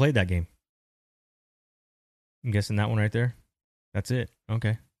 I never played that game. I'm guessing that one right there. That's it.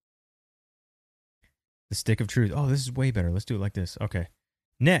 Okay. The Stick of Truth. Oh, this is way better. Let's do it like this. Okay.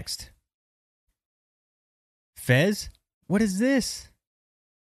 Next. Fez? What is this?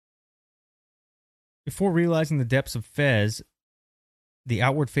 Before realizing the depths of Fez, the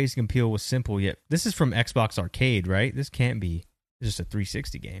outward-facing appeal was simple, yet this is from Xbox Arcade, right? This can't be. It's just a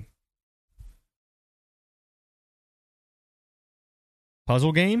 360 game.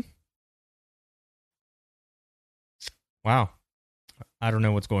 Puzzle game? Wow. I don't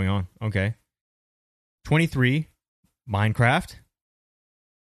know what's going on. Okay. 23, Minecraft.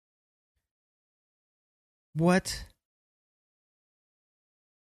 What?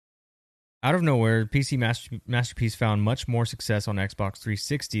 Out of nowhere, PC Masterpiece found much more success on Xbox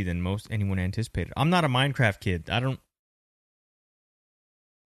 360 than most anyone anticipated. I'm not a Minecraft kid.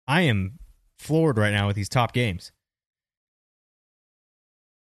 I am floored right now with these top games.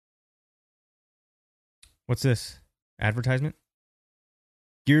 What's this? Advertisement?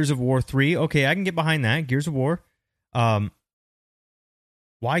 Gears of War 3. Okay, I can get behind that. Gears of War. Why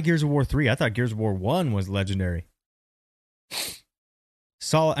Gears of War 3? I thought Gears of War 1 was legendary.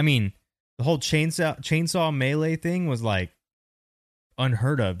 The whole chainsaw melee thing was like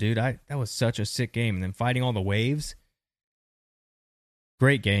unheard of, dude. That was such a sick game. And then fighting all the waves.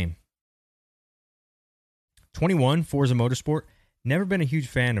 Great game. 21, Forza Motorsport. Never been a huge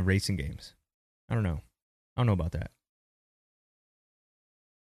fan of racing games. I don't know about that.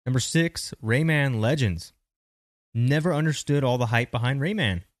 Number 6, Rayman Legends. Never understood all the hype behind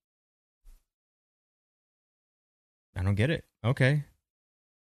Rayman. I don't get it. Okay.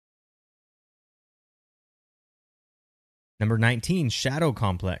 Number 19, Shadow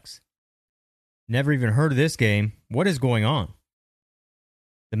Complex. Never even heard of this game. What is going on?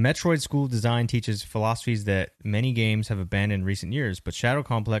 The Metroid School of Design teaches philosophies that many games have abandoned in recent years, but Shadow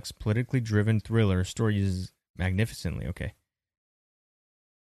Complex, politically driven thriller, story uses magnificently. Okay.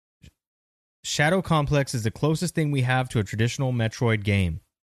 Shadow Complex is the closest thing we have to a traditional Metroid game.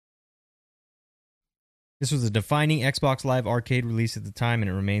 This was a defining Xbox Live Arcade release at the time, and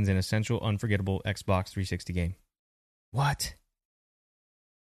it remains an essential, unforgettable Xbox 360 game. What?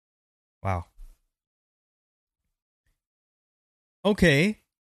 Wow. Okay.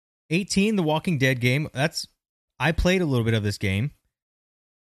 18, The Walking Dead game. I played a little bit of this game.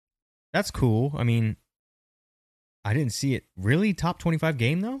 That's cool. I mean, I didn't see it. Really? Top 25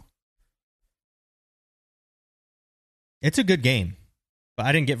 game, though? It's a good game, but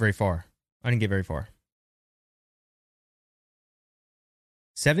I didn't get very far.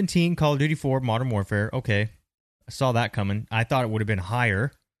 17, Call of Duty 4, Modern Warfare. Okay. I saw that coming. I thought it would have been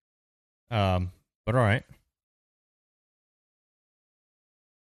higher. But all right.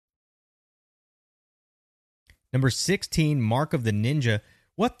 Number 16, Mark of the Ninja.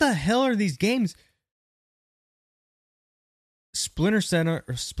 What the hell are these games? Splinter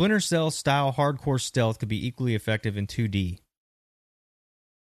Cell style hardcore stealth could be equally effective in 2D.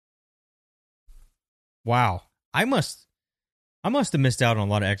 Wow. I must have missed out on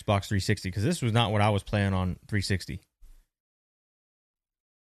a lot of Xbox 360 because this was not what I was playing on 360.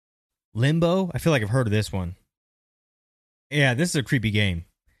 Limbo? I feel like I've heard of this one. Yeah, this is a creepy game.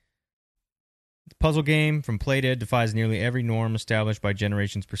 The puzzle game from Playdead defies nearly every norm established by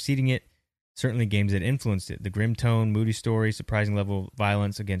generations preceding it. Certainly games that influenced it. The grim tone, moody story, surprising level of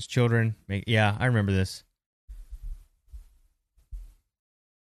violence against children. Yeah, I remember this.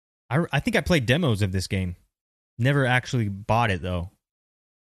 I think I played demos of this game. Never actually bought it, though.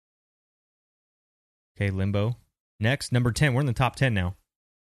 Okay, Limbo. Next, number 10. We're in the top 10 now.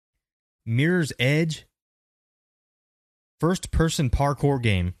 Mirror's Edge. First-person parkour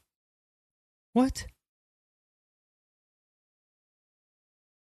game. What?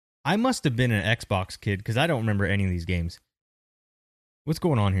 I must have been an Xbox kid because I don't remember any of these games. What's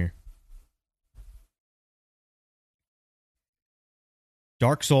going on here?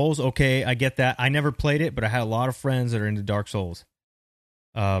 Dark Souls, okay, I get that. I never played it, but I had a lot of friends that are into Dark Souls.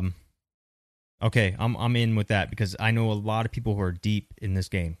 Okay, I'm in with that because I know a lot of people who are deep in this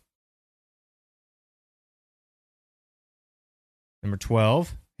game. Number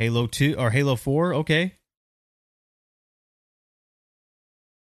 12, Halo 2 or Halo 4, okay.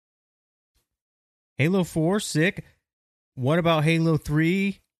 Halo 4, sick. What about Halo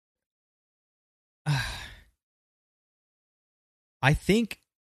 3? I think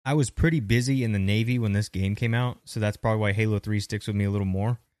I was pretty busy in the Navy when this game came out, so that's probably why Halo 3 sticks with me a little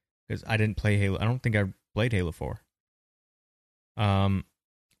more, because I didn't play Halo. I don't think I played Halo 4.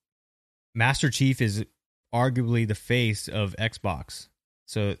 Master Chief is arguably the face of Xbox,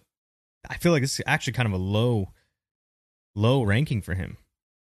 so I feel like this is actually kind of a low ranking for him.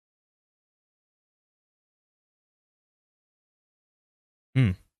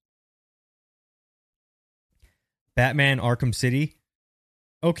 Batman Arkham City.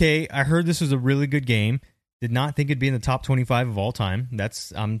 Okay, I heard this was a really good game. Did not think it'd be in the top 25 of all time.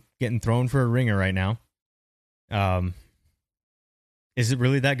 I'm getting thrown for a ringer right now. Is it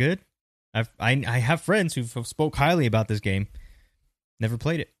really that good? I have friends who spoke highly about this game. Never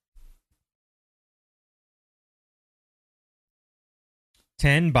played it.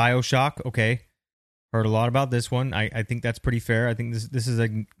 10, BioShock. Okay. Heard a lot about this one. I think that's pretty fair. I think this is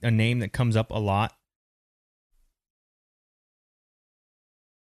a name that comes up a lot.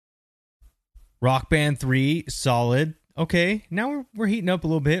 Rock Band 3, solid. Okay, now we're heating up a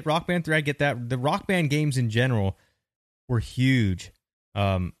little bit. Rock Band 3, I get that. The Rock Band games in general were huge.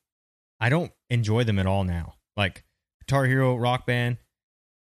 I don't enjoy them at all now. Like Guitar Hero, Rock Band,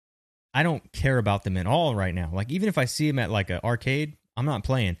 I don't care about them at all right now. Like even if I see them at like an arcade, I'm not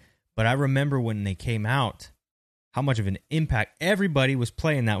playing. But I remember when they came out, how much of an impact everybody was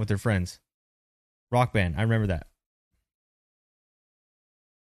playing that with their friends. Rock Band, I remember that.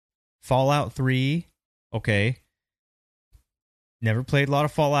 Fallout 3, okay. Never played a lot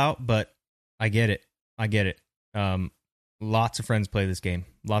of Fallout, but I get it. Lots of friends play this game.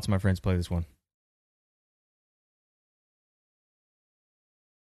 Lots of my friends play this one.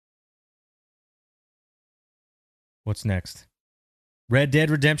 What's next? Red Dead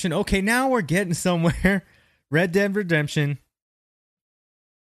Redemption. Okay, now we're getting somewhere. Red Dead Redemption.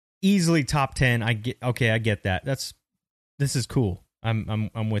 Easily top 10. I get that. This is cool.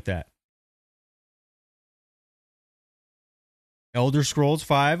 I'm with that. Elder Scrolls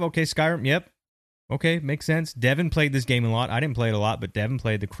 5. Okay, Skyrim. Yep. Okay, makes sense. Devin played this game a lot. I didn't play it a lot, but Devin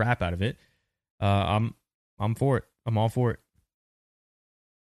played the crap out of it. I'm for it. I'm all for it.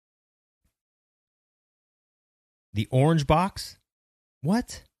 The Orange Box?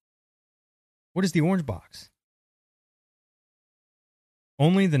 What? What is the Orange Box?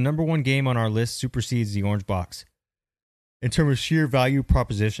 Only the number one game on our list supersedes the Orange Box in terms of sheer value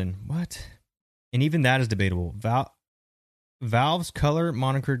proposition. What? And even that is debatable. Valve's color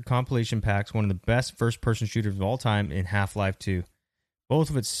monikered compilation packs one of the best first-person shooters of all time in Half-Life 2.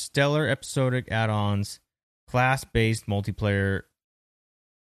 Both of its stellar episodic add-ons, class-based multiplayer.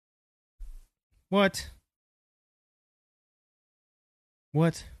 What?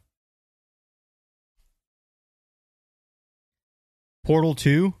 Portal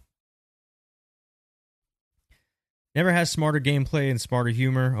 2? Never has smarter gameplay and smarter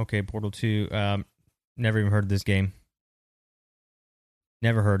humor. Okay, Portal 2. Never even heard of this game.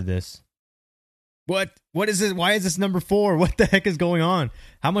 Never heard of this. What is this? Why is this number 4? What the heck is going on?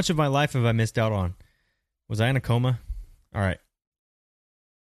 How much of my life have I missed out on? Was I in a coma? All right.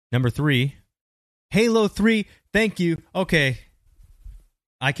 Number 3. Halo 3. Thank you. Okay.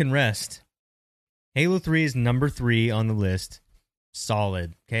 I can rest. Halo 3 is number 3 on the list.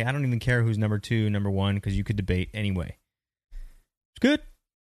 Solid. Okay, I don't even care who's number 2, number 1, because you could debate anyway. It's good.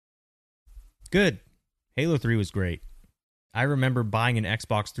 Good. Halo 3 was great. I remember buying an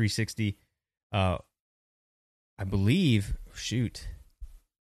Xbox 360. I believe. Shoot.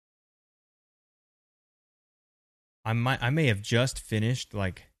 I may have just finished.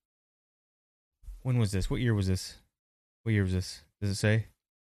 Like, when was this? What year was this? Does it say?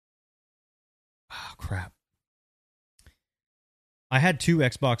 Oh, crap. I had 2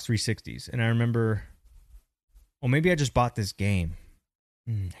 Xbox 360s, and I remember. Well, maybe I just bought this game.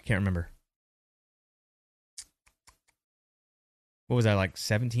 I can't remember. What was I, like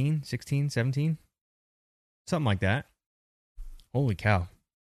 17, 16, 17? Something like that. Holy cow.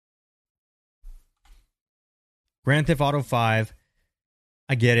 Grand Theft Auto 5.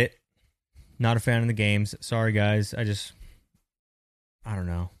 I get it. Not a fan of the games. Sorry, guys. I don't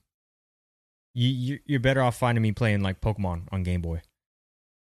know. You're better off finding me playing like Pokemon on Game Boy.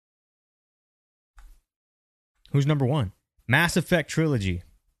 Who's number 1? Mass Effect Trilogy.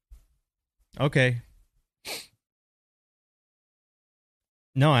 Okay.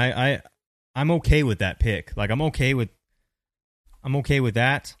 No, I'm okay with that pick. Like I'm okay with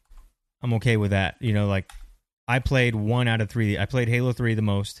that. I'm okay with that. You know, like I played 1 out of 3. I played Halo 3 the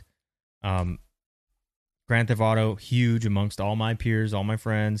most. Grand Theft Auto, huge amongst all my peers, all my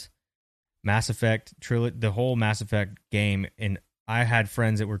friends. Mass Effect trilogy, the whole Mass Effect game, and I had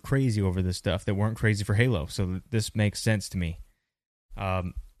friends that were crazy over this stuff that weren't crazy for Halo, so this makes sense to me.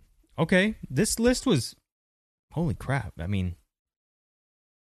 Okay, this list was, holy crap. I mean,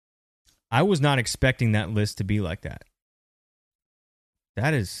 I was not expecting that list to be like that.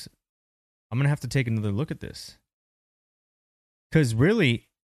 That is, I'm going to have to take another look at this. Because really,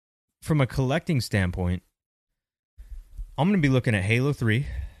 from a collecting standpoint, I'm going to be looking at Halo 3.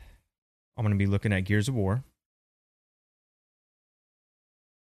 I'm going to be looking at Gears of War.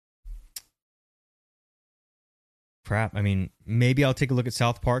 Crap. I mean, maybe I'll take a look at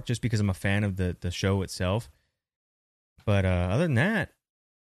South Park just because I'm a fan of the show itself. But other than that,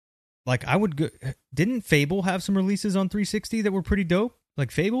 like I would go. Didn't Fable have some releases on 360 that were pretty dope?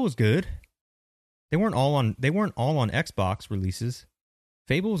 Like Fable was good. They weren't all on Xbox releases.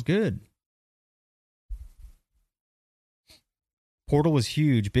 Fable was good. Portal was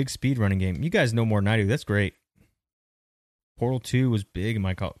huge, big speedrunning game. You guys know more than I do. That's great. Portal 2 was big in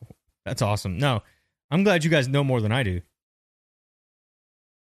my call. That's awesome. No, I'm glad you guys know more than I do.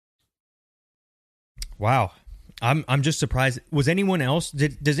 Wow. I'm just surprised. Was anyone else?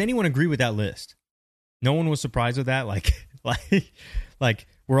 Does anyone agree with that list? No one was surprised with that? Like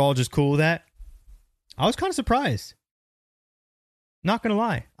we're all just cool with that? I was kind of surprised. Not going to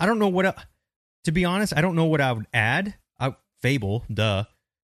lie. I don't know what... to be honest, I don't know what I would add. Fable, duh.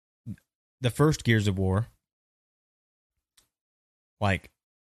 The first Gears of War. Like,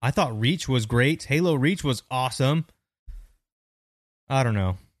 I thought Reach was great. Halo Reach was awesome. I don't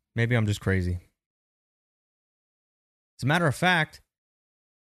know. Maybe I'm just crazy. As a matter of fact,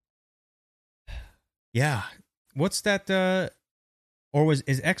 yeah. What's that? Is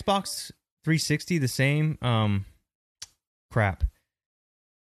Xbox 360 the same? Crap.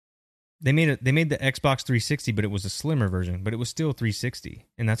 They made the Xbox 360, but it was a slimmer version, but it was still 360,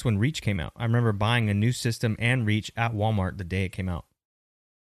 and that's when Reach came out. I remember buying a new system and Reach at Walmart the day it came out.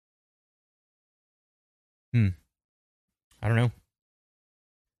 I don't know.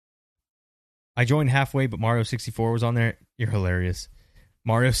 I joined halfway, but Mario 64 was on there. You're hilarious.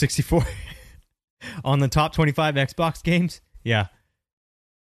 Mario 64 on the top 25 Xbox games? Yeah.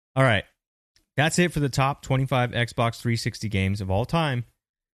 All right. That's it for the top 25 Xbox 360 games of all time.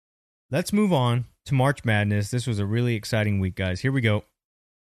 Let's move on to March Madness. This was a really exciting week, guys. Here we go.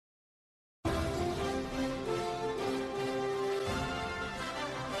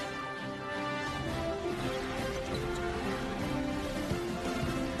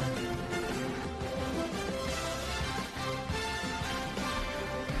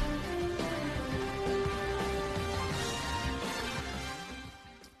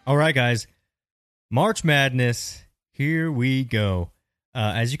 All right, guys. March Madness. Here we go.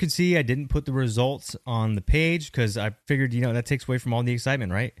 As you can see, I didn't put the results on the page because I figured, that takes away from all the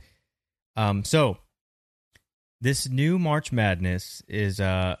excitement, right? So, this new March Madness is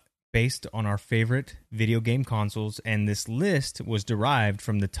based on our favorite video game consoles, and this list was derived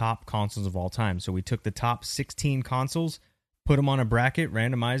from the top consoles of all time. So, we took the top 16 consoles, put them on a bracket,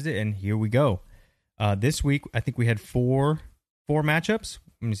 randomized it, and here we go. This week, I think we had four matchups.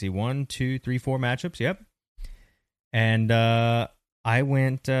 Let me see. 1, 2, 3, 4 matchups. Yep. And I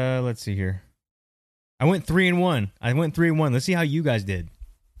went, let's see here. I went 3-1. Let's see how you guys did.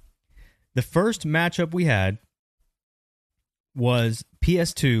 The first matchup we had was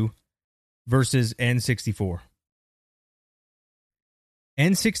PS2 versus N64.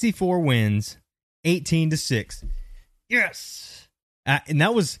 N64 wins 18-6. Yes! And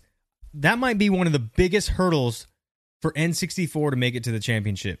that might be one of the biggest hurdles for N64 to make it to the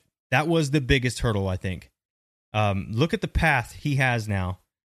championship. That was the biggest hurdle, I think. Look at the path he has now.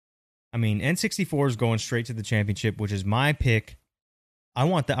 I mean, N64 is going straight to the championship, which is my pick. I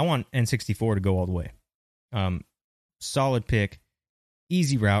want N64 to go all the way. Solid pick.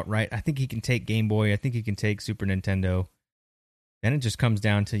 Easy route, right? I think he can take Game Boy. I think he can take Super Nintendo. Then it just comes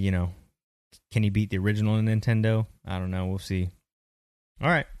down to, can he beat the original Nintendo? I don't know. We'll see. All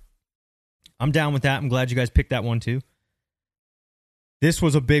right. I'm down with that. I'm glad you guys picked that one too. This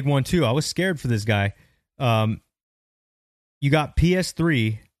was a big one too. I was scared for this guy. You got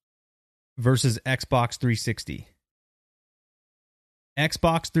PS3 versus Xbox 360.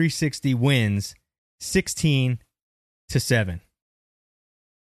 Xbox 360 wins 16-7.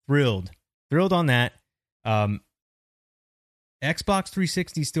 Thrilled on that. Xbox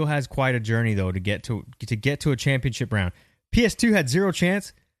 360 still has quite a journey though to get to a championship round. PS2 had zero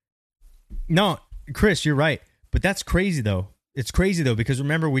chance. No, Chris, you're right, but that's crazy though. It's crazy though because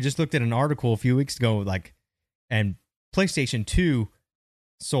remember we just looked at an article a few weeks ago, and PlayStation 2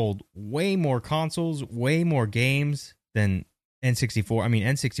 sold way more consoles, way more games than N64. I mean,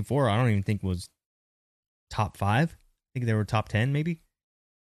 N64, I don't even think was top 5. I think they were top 10, maybe.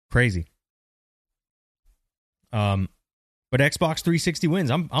 Crazy. But Xbox 360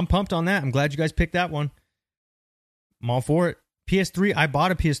 wins. I'm pumped on that. I'm glad you guys picked that one. I'm all for it. PS3, I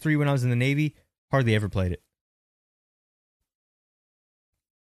bought a PS3 when I was in the Navy. Hardly ever played it.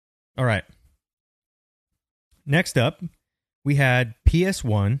 All right. Next up, we had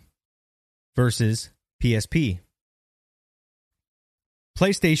PS1 versus PSP.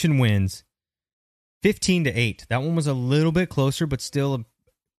 PlayStation wins 15-8. That one was a little bit closer, but still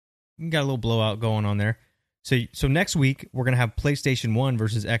got a little blowout going on there. So next week, we're going to have PlayStation 1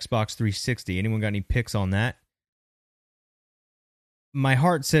 versus Xbox 360. Anyone got any picks on that? My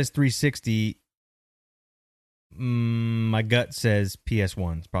heart says 360. My gut says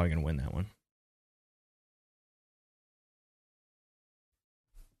PS1 is probably going to win that one.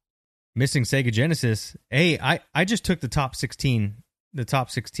 Missing Sega Genesis. Hey, I just took the top 16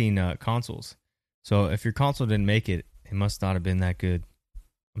 consoles. So if your console didn't make it, it must not have been that good.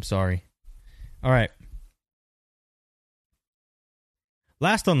 I'm sorry. All right.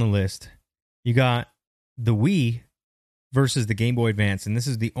 Last on the list, you got the Wii versus the Game Boy Advance, and this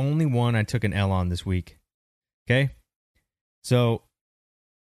is the only one I took an L on this week. Okay? So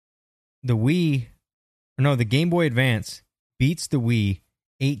the Game Boy Advance beats the Wii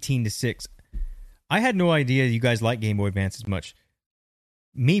 18-6. I had no idea you guys like Game Boy Advance as much.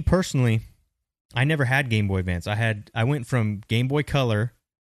 Me personally, I never had Game Boy Advance. I went from Game Boy Color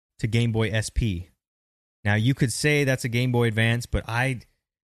to Game Boy SP. Now you could say that's a Game Boy Advance, but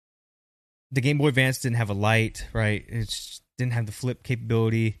the Game Boy Advance didn't have a light, right? It just didn't have the flip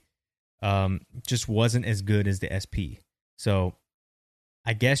capability. Just wasn't as good as the SP. So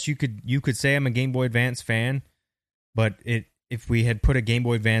I guess you could say I'm a Game Boy Advance fan, but if we had put a Game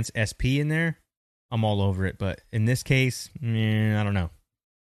Boy Advance SP in there, I'm all over it. But in this case, I don't know.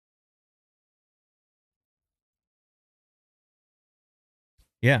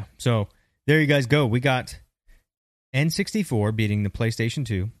 Yeah, so there you guys go. We got N64 beating the PlayStation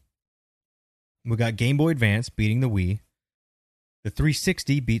 2. We got Game Boy Advance beating the Wii. The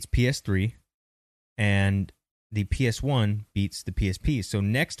 360 beats PS3. And the PS1 beats the PSP. So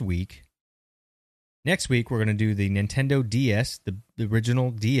next week, we're going to do the Nintendo DS, the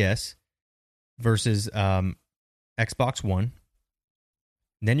original DS, versus Xbox One.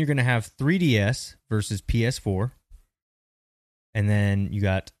 Then you're going to have 3DS versus PS4. And then you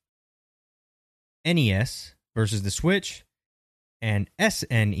got NES versus the Switch. And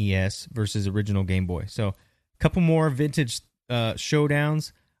SNES versus original Game Boy. So a couple more vintage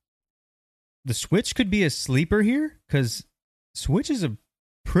showdowns. The Switch could be a sleeper here because Switch is a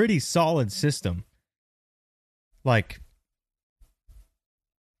pretty solid system. Like,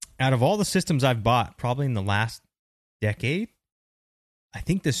 out of all the systems I've bought, probably in the last decade, I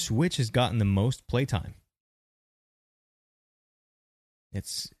think the Switch has gotten the most playtime.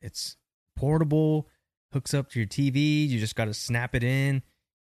 It's portable, hooks up to your TV, you just got to snap it in.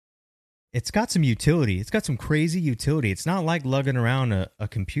 It's got some utility. It's got some crazy utility. It's not like lugging around a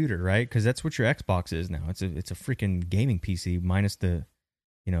computer, right? Because that's what your Xbox is now. It's a freaking gaming PC minus the,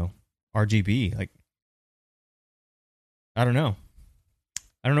 RGB. Like, I don't know,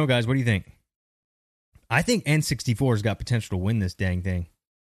 guys. What do you think? I think N64's got potential to win this dang thing.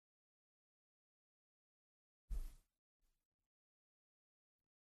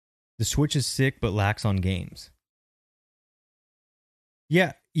 The Switch is sick, but lacks on games.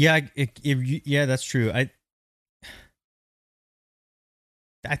 Yeah, that's true. I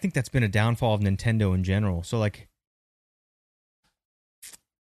think that's been a downfall of Nintendo in general. So, like,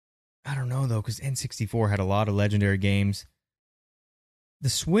 I don't know, though, because N64 had a lot of legendary games. The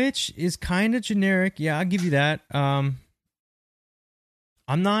Switch is kind of generic. Yeah, I'll give you that. I'm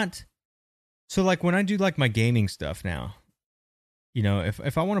not... So, like, when I do, like, my gaming stuff now,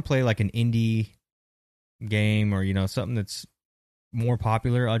 if I want to play, like, an indie game or, something that's more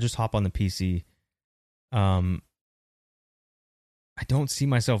popular, I'll just hop on the PC. I don't see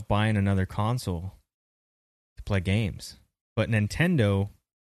myself buying another console to play games. But Nintendo,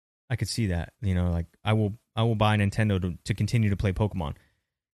 I could see that. Like, I will buy Nintendo to continue to play Pokemon.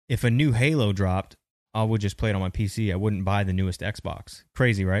 If a new Halo dropped, I would just play it on my PC. I wouldn't buy the newest Xbox.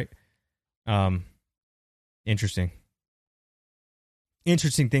 Crazy, right? Interesting.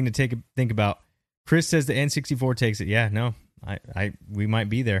 Interesting thing to think about. Chris says the N64 takes it. Yeah, no, we might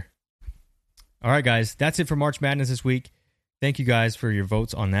be there. All right, guys, that's it for March Madness this week. Thank you guys for your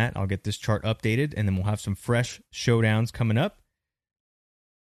votes on that. I'll get this chart updated, and then we'll have some fresh showdowns coming up.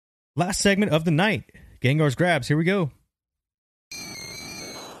 Last segment of the night, Gengar's Grabs. Here we go.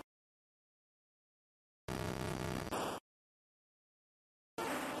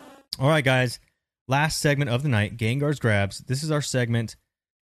 All right, guys. Last segment of the night, Gengar's Grabs. This is our segment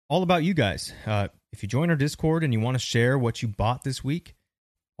all about you guys. If you join our Discord and you want to share what you bought this week,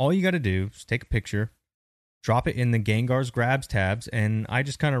 all you got to do is take a picture, drop it in the Gengar's Grabs tabs, and I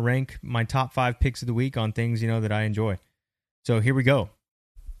just kind of rank my top 5 picks of the week on things, that I enjoy. So here we go.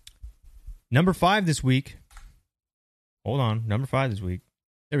 Number 5 this week. Hold on. Number 5 this week.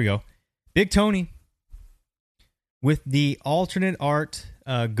 There we go. Big Tony with the alternate art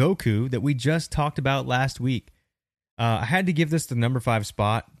Goku that we just talked about last week. I had to give this the number 5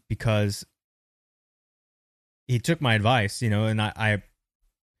 spot because he took my advice, and I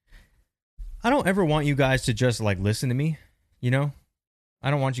don't ever want you guys to just like listen to me, I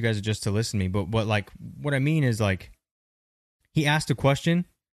don't want you guys just to listen to me, but like what I mean is like he asked a question,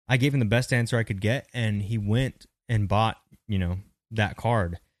 I gave him the best answer I could get, and he went and bought, that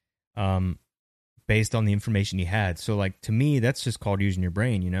card based on the information he had. So like to me that's just called using your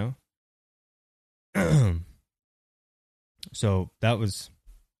brain, So that was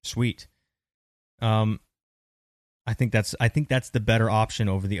sweet. I think that's the better option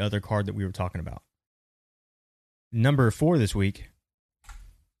over the other card that we were talking about. Number 4 this week.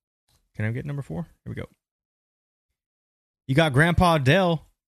 Can I get number 4? Here we go. You got Grandpa Dell.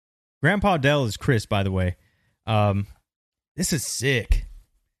 Grandpa Dell is Chris, by the way. This is sick.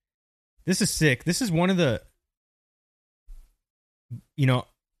 This is one of the,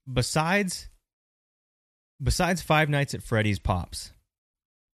 besides Five Nights at Freddy's Pops,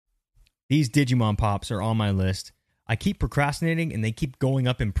 these Digimon Pops are on my list. I keep procrastinating and they keep going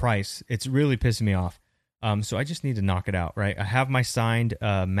up in price. It's really pissing me off. So I just need to knock it out, right? I have my signed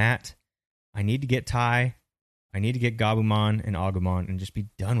Matt. I need to get Tai. I need to get Gabumon and Agumon and just be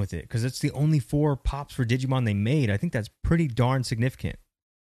done with it. Because it's the only 4 Pops for Digimon they made. I think that's pretty darn significant.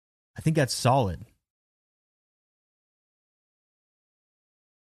 I think that's solid.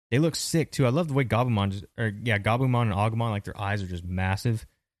 They look sick too. I love the way Gabumon and Agumon, like their eyes are just massive.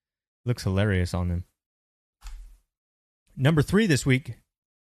 Looks hilarious on them. Number 3 this week.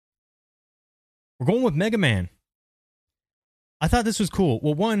 We're going with Mega Man. I thought this was cool.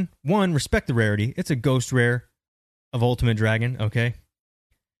 Well, one, respect the rarity. It's a ghost rare of Ultimate Dragon, okay?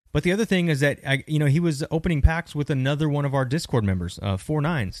 But the other thing is that, he was opening packs with another one of our Discord members,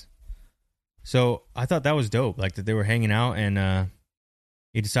 4-9s. So I thought that was dope, like that they were hanging out and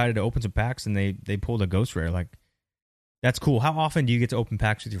he decided to open some packs and they pulled a ghost rare. Like, that's cool. How often do you get to open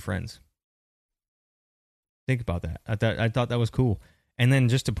packs with your friends? Think about that. I thought that was cool. And then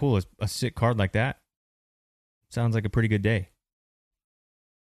just to pull a sick card like that sounds like a pretty good day.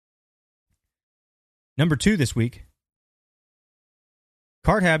 Number 2 this week.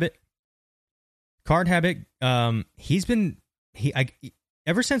 Card Habit.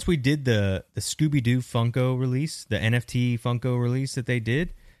 Ever since we did the Scooby-Doo Funko release, the NFT Funko release that they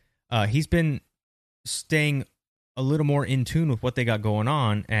did, he's been staying a little more in tune with what they got going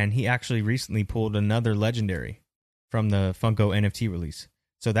on, and he actually recently pulled another legendary from the Funko NFT release.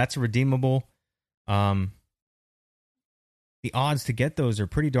 So that's redeemable. The odds to get those are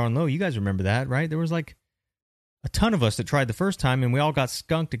pretty darn low. You guys remember that, right? There was like a ton of us that tried the first time, and we all got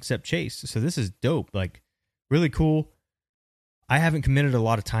skunked except Chase. So this is dope. Like, really cool. I haven't committed a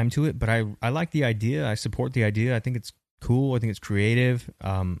lot of time to it, but I like the idea. I support the idea. I think it's cool. I think it's creative.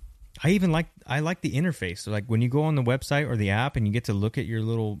 I like the interface. So like when you go on the website or the app and you get to look at your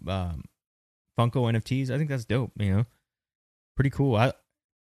little Funko NFTs, I think that's dope. Pretty cool.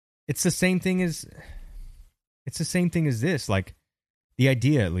 It's the same thing as this. Like the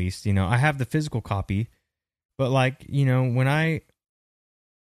idea, at least. I have the physical copy, but like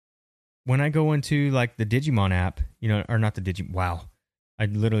when I go into like the Digimon app, or not the Digimon. Wow, I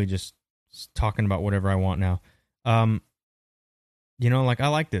literally just talking about whatever I want now. Like I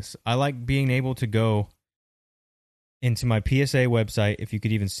like this. I like being able to go into my PSA website, if you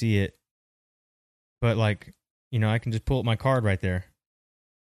could even see it. But like, I can just pull up my card right there.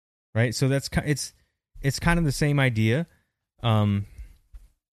 Right? So it's kind of the same idea.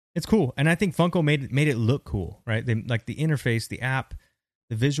 It's cool. And I think Funko made it look cool, right? They like the interface, the app,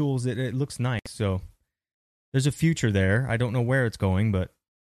 the visuals, it looks nice. So there's a future there. I don't know where it's going, but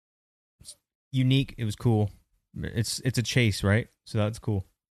it's unique. It was cool. It's a chase, right? So that's cool.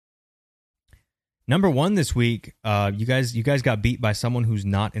 Number 1 this week, you guys got beat by someone who's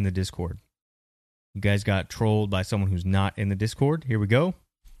not in the Discord. You guys got trolled by someone who's not in the Discord. Here we go.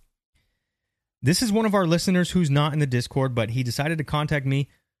 This is one of our listeners who's not in the Discord, but he decided to contact me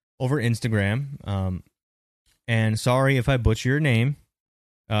over Instagram. And sorry if I butcher your name,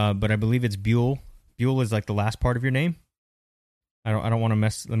 but I believe it's Buell. Buell is like the last part of your name. I don't want to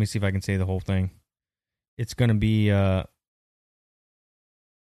mess. Let me see if I can say the whole thing. It's going to be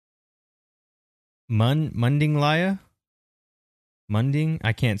Mundinglaya?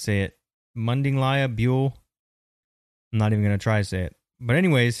 I can't say it. Mundinglaya Buell. I'm not even going to try to say it. But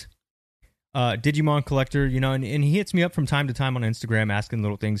anyways, Digimon collector, and he hits me up from time to time on Instagram asking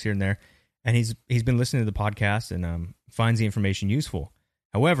little things here and there. And he's been listening to the podcast and finds the information useful.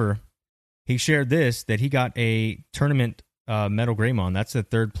 However, he shared this, that he got a tournament Metal Greymon. That's the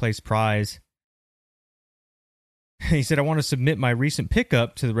third place prize. He said, I want to submit my recent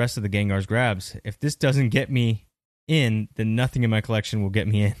pickup to the rest of the Gengar's grabs. If this doesn't get me in, then nothing in my collection will get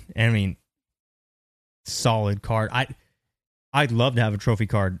me in. I mean, solid card. I'd love to have a trophy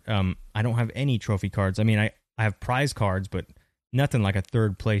card. I don't have any trophy cards. I mean, I have prize cards, but nothing like a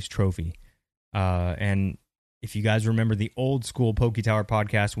third place trophy. And if you guys remember the old school PokeTower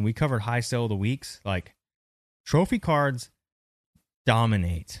podcast, when we covered high sell of the weeks, like trophy cards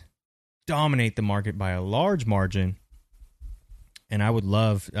dominate the market by a large margin. And I would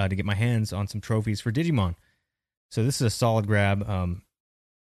love to get my hands on some trophies for Digimon. So this is a solid grab.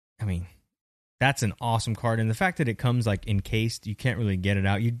 I mean, that's an awesome card. And the fact that it comes like encased, you can't really get it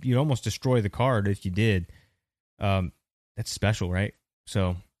out. You'd almost destroy the card if you did. That's special, right?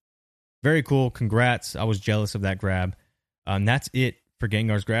 So very cool. Congrats. I was jealous of that grab. That's it for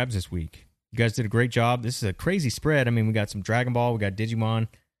Gengar's grabs this week. You guys did a great job. This is a crazy spread. I mean, we got some Dragon Ball, we got Digimon,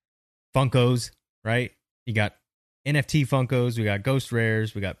 Funkos, right? You got NFT Funkos, we got Ghost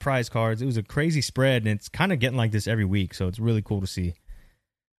Rares, we got prize cards. It was a crazy spread, and it's kind of getting like this every week, so it's really cool to see.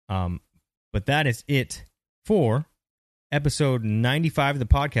 But that is it for episode 95 of the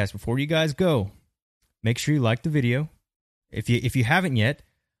podcast. Before you guys go, make sure you like the video. If you haven't yet,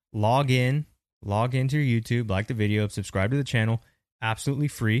 log into your YouTube, like the video, subscribe to the channel. Absolutely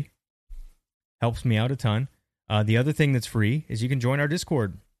free. Helps me out a ton. The other thing that's free is you can join our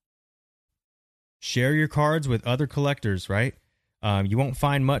Discord. Share your cards with other collectors, right? You won't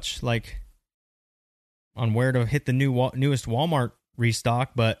find much like on where to hit the newest Walmart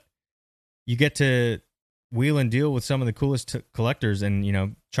restock, but you get to wheel and deal with some of the coolest collectors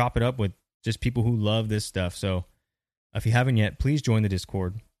and, chop it up with just people who love this stuff. So if you haven't yet, please join the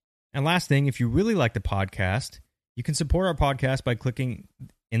Discord. And last thing, if you really like the podcast, you can support our podcast by clicking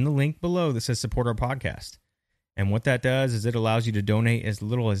in the link below that says support our podcast. And what that does is it allows you to donate as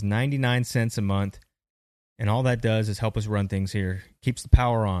little as 99 cents a month. And all that does is help us run things here. Keeps the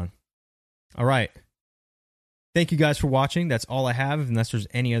power on. All right. Thank you guys for watching. That's all I have, unless there's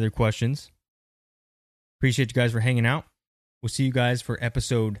any other questions. Appreciate you guys for hanging out. We'll see you guys for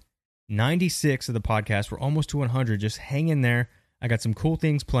episode 96 of the podcast. We're almost to 100. Just hang in there. I got some cool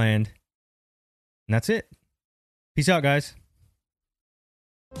things planned. And that's it. Peace out, guys.